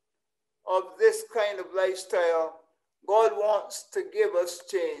of this kind of lifestyle. God wants to give us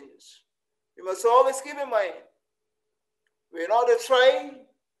change. We must always keep in mind, we're not to try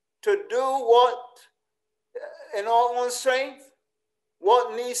to do what, in our own strength,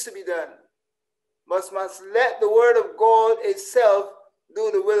 what needs to be done. But must let the word of God itself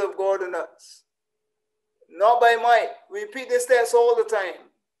do the will of God in us. Not by might. We repeat this text all the time.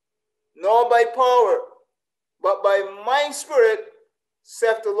 Not by power, but by my spirit,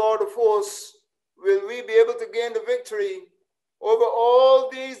 saith the Lord of hosts, will we be able to gain the victory over all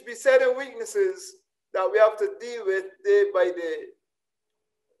these besetting weaknesses that we have to deal with day by day.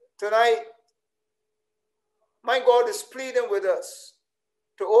 Tonight, my God is pleading with us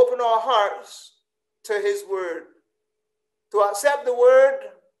to open our hearts to his word, to accept the word,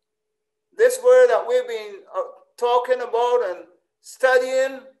 this word that we've been talking about and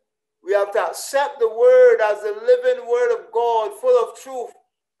studying. We have to accept the word as the living word of God, full of truth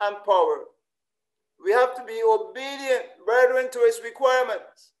and power. We have to be obedient, brethren, to its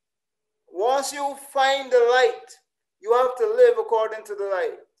requirements. Once you find the light, you have to live according to the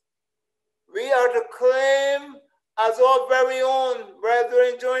light. We are to claim as our very own,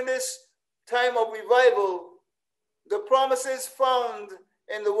 brethren, during this time of revival, the promises found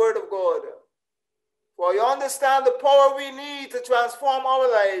in the word of God. For you understand the power we need to transform our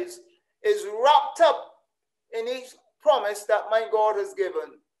lives is wrapped up in each promise that my God has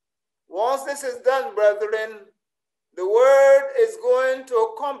given. Once this is done, brethren, the word is going to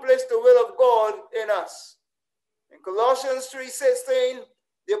accomplish the will of God in us. In Colossians 3:16,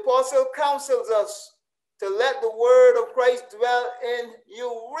 the apostle counsels us to let the word of Christ dwell in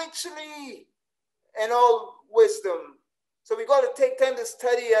you richly in all wisdom. So we got to take time to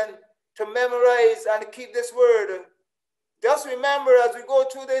study and to memorize and to keep this word. Just remember, as we go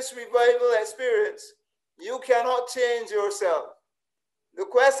through this revival experience, you cannot change yourself. The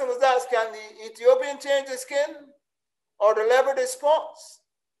question was asked, can the Ethiopian change his skin or the leopard his spots?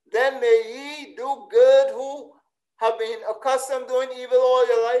 Then may ye do good who have been accustomed doing evil all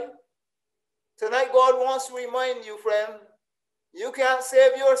your life. Tonight, God wants to remind you, friend, you can't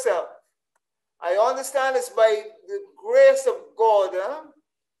save yourself. I understand it's by the grace of God,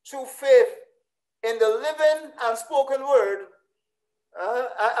 through faith in the living and spoken word,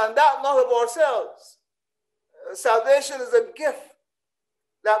 and that not of ourselves. Salvation is a gift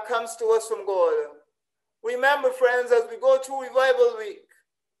that comes to us from God. Remember, friends, as we go through revival week,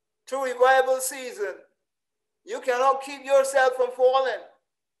 through revival season, you cannot keep yourself from falling.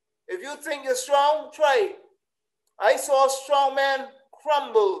 If you think you're strong, try it. I saw strong men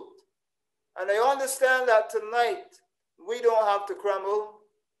crumble, and I understand that tonight we don't have to crumble.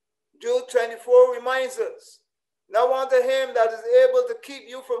 Jude 24 reminds us, now unto him that is able to keep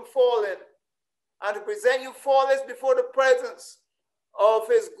you from falling and to present you faultless before the presence of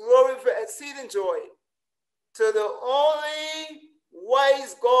his glory for exceeding joy, to the only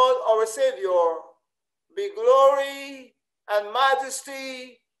wise God, our Savior, be glory and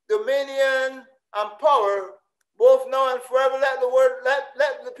majesty, dominion and power, both now and forever.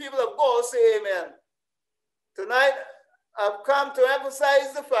 Let the people of God say amen. Tonight, I've come to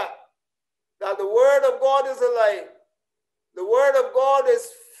emphasize the fact that the word of God is alive. The word of God is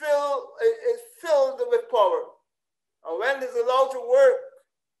filled with power. And when it's allowed to work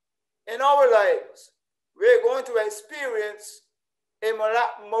in our lives, we're going to experience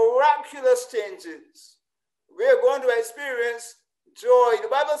miraculous changes. We're going to experience joy. The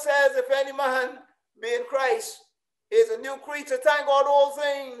Bible says, if any man be in Christ, he is a new creature. Thank God all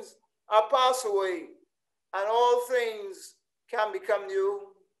things are passed away. and all things can become new.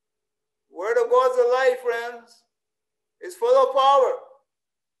 Word of God's alive, friends. It's full of power.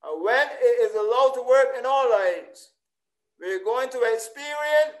 And when it is allowed to work in our lives, we're going to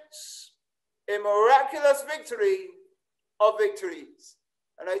experience a miraculous victory of victories.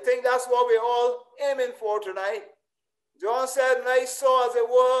 And I think that's what we're all aiming for tonight. John said, and I saw, as it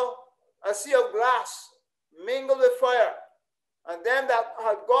were, a sea of glass mingled with fire. And them that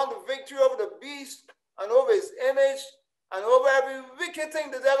had gone to victory over the beast and over his image and over every wicked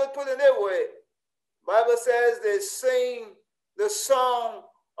thing the devil put in their way. Bible says they sing the song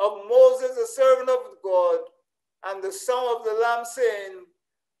of Moses, the servant of God, and the song of the Lamb, saying,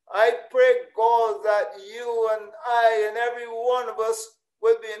 I pray, God, that you and I and every one of us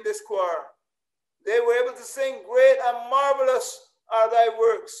will be in this choir. They were able to sing, great and marvelous are thy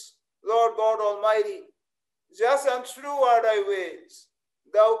works, Lord God Almighty. Just and true are thy ways,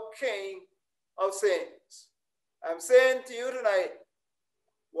 thou King of saints. I'm saying to you tonight,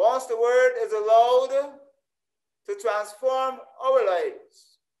 once the word is allowed to transform our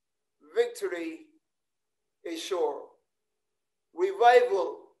lives, victory is sure.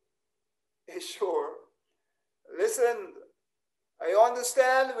 Revival is sure. Listen, I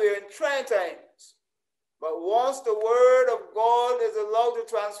understand we're in trying times, but once the word of God is allowed to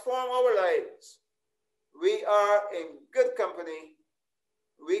transform our lives, we are in good company.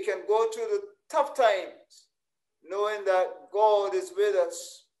 We can go through the tough times knowing that God is with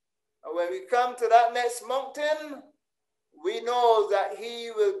us. And when we come to that next mountain, we know that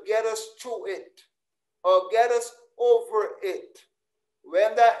he will get us through it or get us over it.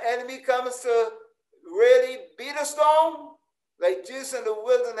 When that enemy comes to really beat us down, like Jesus in the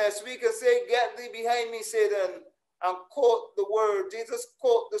wilderness, we can say, get thee behind me, Satan, and quote the word. Jesus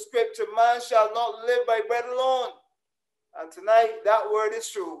quote the scripture, man shall not live by bread alone. And tonight, that word is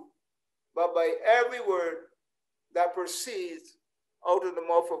true, but by every word that proceeds out of the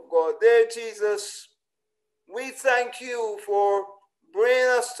mouth of God. Dear Jesus, we thank you for bringing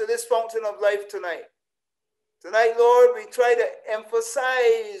us to this fountain of life tonight. Tonight, Lord, we try to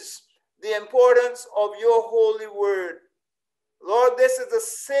emphasize the importance of your holy word. Lord, this is a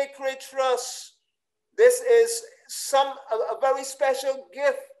sacred trust. This is a very special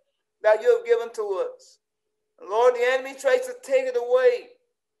gift that you have given to us. Lord, the enemy tries to take it away,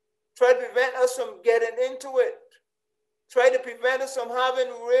 try to prevent us from getting into it, try to prevent us from having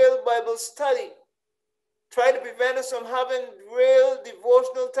real Bible study, try to prevent us from having real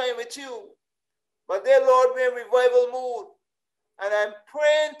devotional time with you. But dear Lord, we're in revival mood, and I'm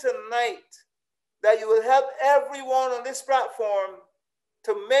praying tonight that you will help everyone on this platform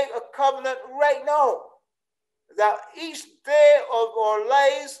to make a covenant right now, that each day of our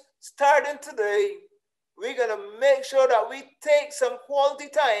lives, starting today, we're going to make sure that we take some quality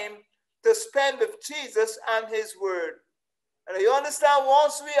time to spend with Jesus and his word. And you understand,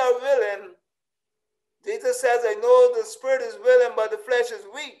 once we are willing, Jesus says, I know the spirit is willing, but the flesh is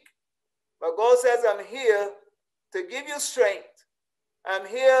weak. But God says, I'm here to give you strength. I'm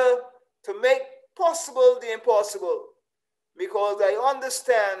here to make possible the impossible, because I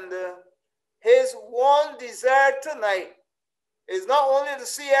understand his one desire tonight is not only to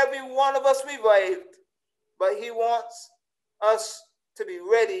see every one of us revived, but he wants us to be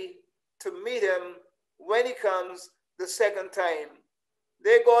ready to meet him when he comes the second time.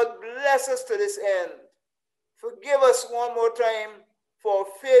 May God bless us to this end. Forgive us one more time for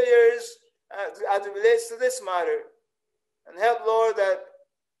failures as it relates to this matter. And help, Lord, that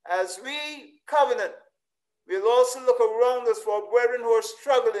as we covenant, we'll also look around us for brethren who are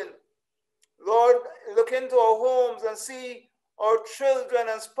struggling. Lord, look into our homes and see our children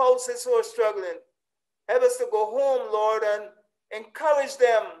and spouses who are struggling. Help us to go home, Lord, and encourage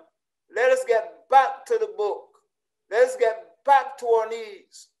them. Let us get back to the book. Let us get back to our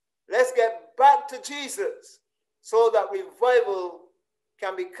knees. Let's get back to Jesus so that revival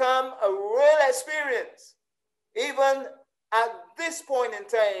can become a real experience, even at this point in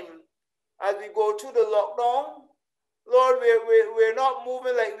time, as we go through the lockdown. Lord, we're not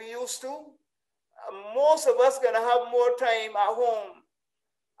moving like we used to. Most of us are going to have more time at home.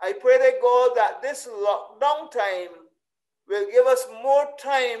 I pray to God that this lockdown time will give us more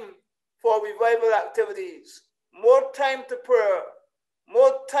time for revival activities, more time to prayer,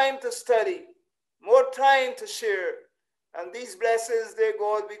 more time to study, more time to share. And these blessings, dear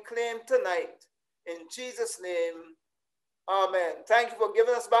God, we claim tonight. In Jesus' name, amen. Thank you for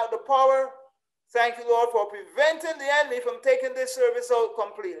giving us back the power. Thank you, Lord, for preventing the enemy from taking this service out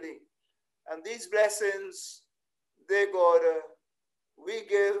completely. And these blessings, dear God, we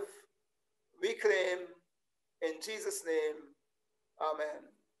give, we claim, in Jesus' name, amen.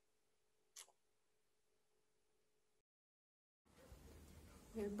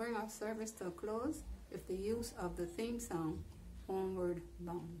 We'll bring our service to a close with the use of the theme song, Onward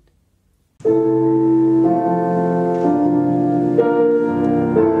Bound.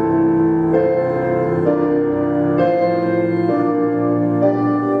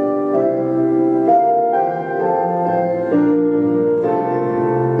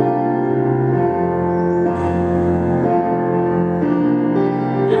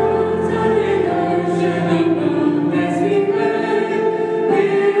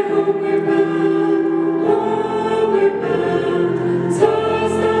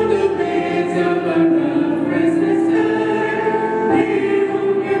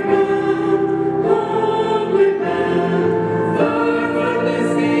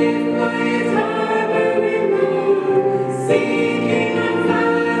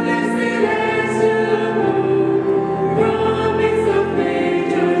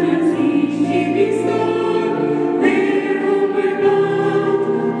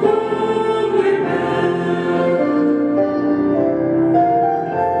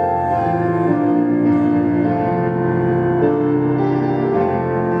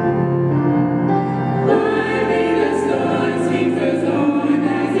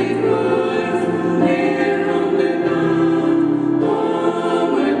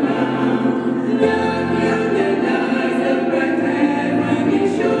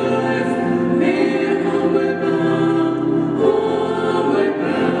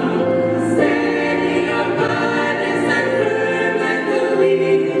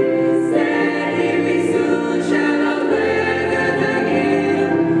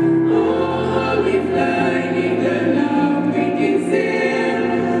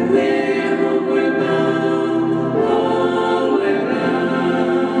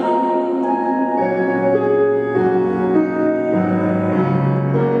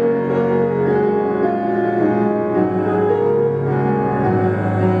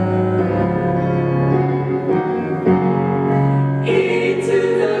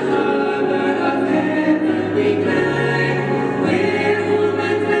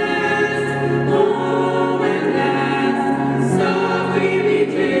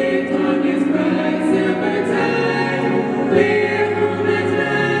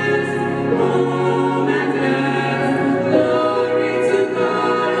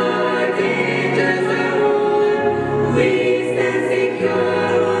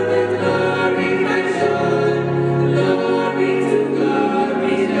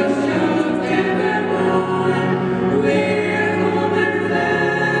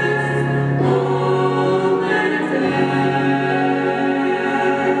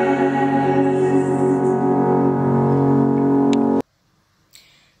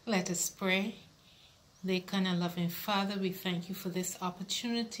 Let us pray. Dear kind and loving Father, we thank you for this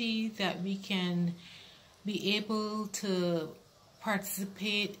opportunity that we can be able to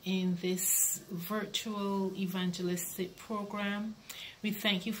participate in this virtual evangelistic program. We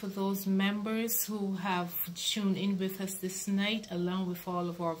thank you for those members who have tuned in with us this night, along with all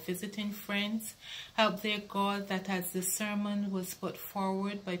of our visiting friends. Help, dear God, that as the sermon was put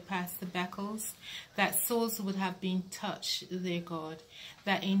forward by Pastor Beckles, that souls would have been touched, dear God.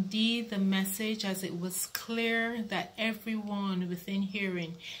 That indeed the message, as it was clear, that everyone within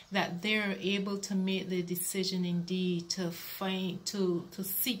hearing, that they're able to make the decision indeed to find, to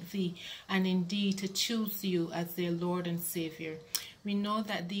seek thee, and indeed to choose you as their Lord and Savior. We know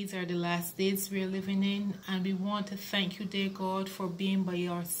that these are the last days we're living in, and we want to thank you, dear God, for being by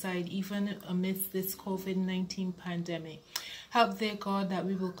our side, even amidst this COVID-19 pandemic. Help, dear God, that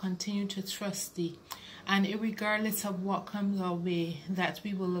we will continue to trust thee, and regardless of what comes our way, that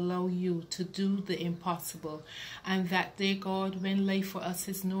we will allow you to do the impossible, and that, dear God, when life for us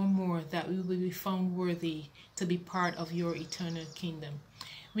is no more, that we will be found worthy to be part of your eternal kingdom.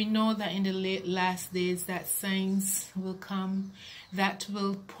 We know that in the last days that signs will come that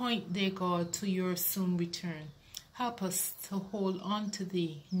will point, dear God, to your soon return. Help us to hold on to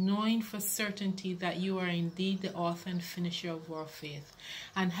thee, knowing for certainty that you are indeed the author and finisher of our faith.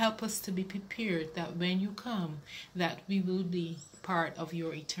 And help us to be prepared that when you come, that we will be part of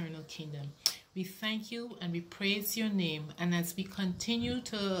your eternal kingdom. We thank you and we praise your name. And as we continue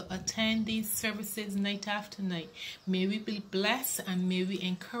to attend these services night after night, may we be blessed and may we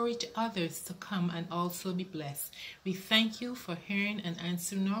encourage others to come and also be blessed. We thank you for hearing and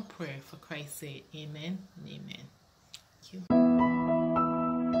answering our prayer for Christ's sake. Amen and amen. Thank you.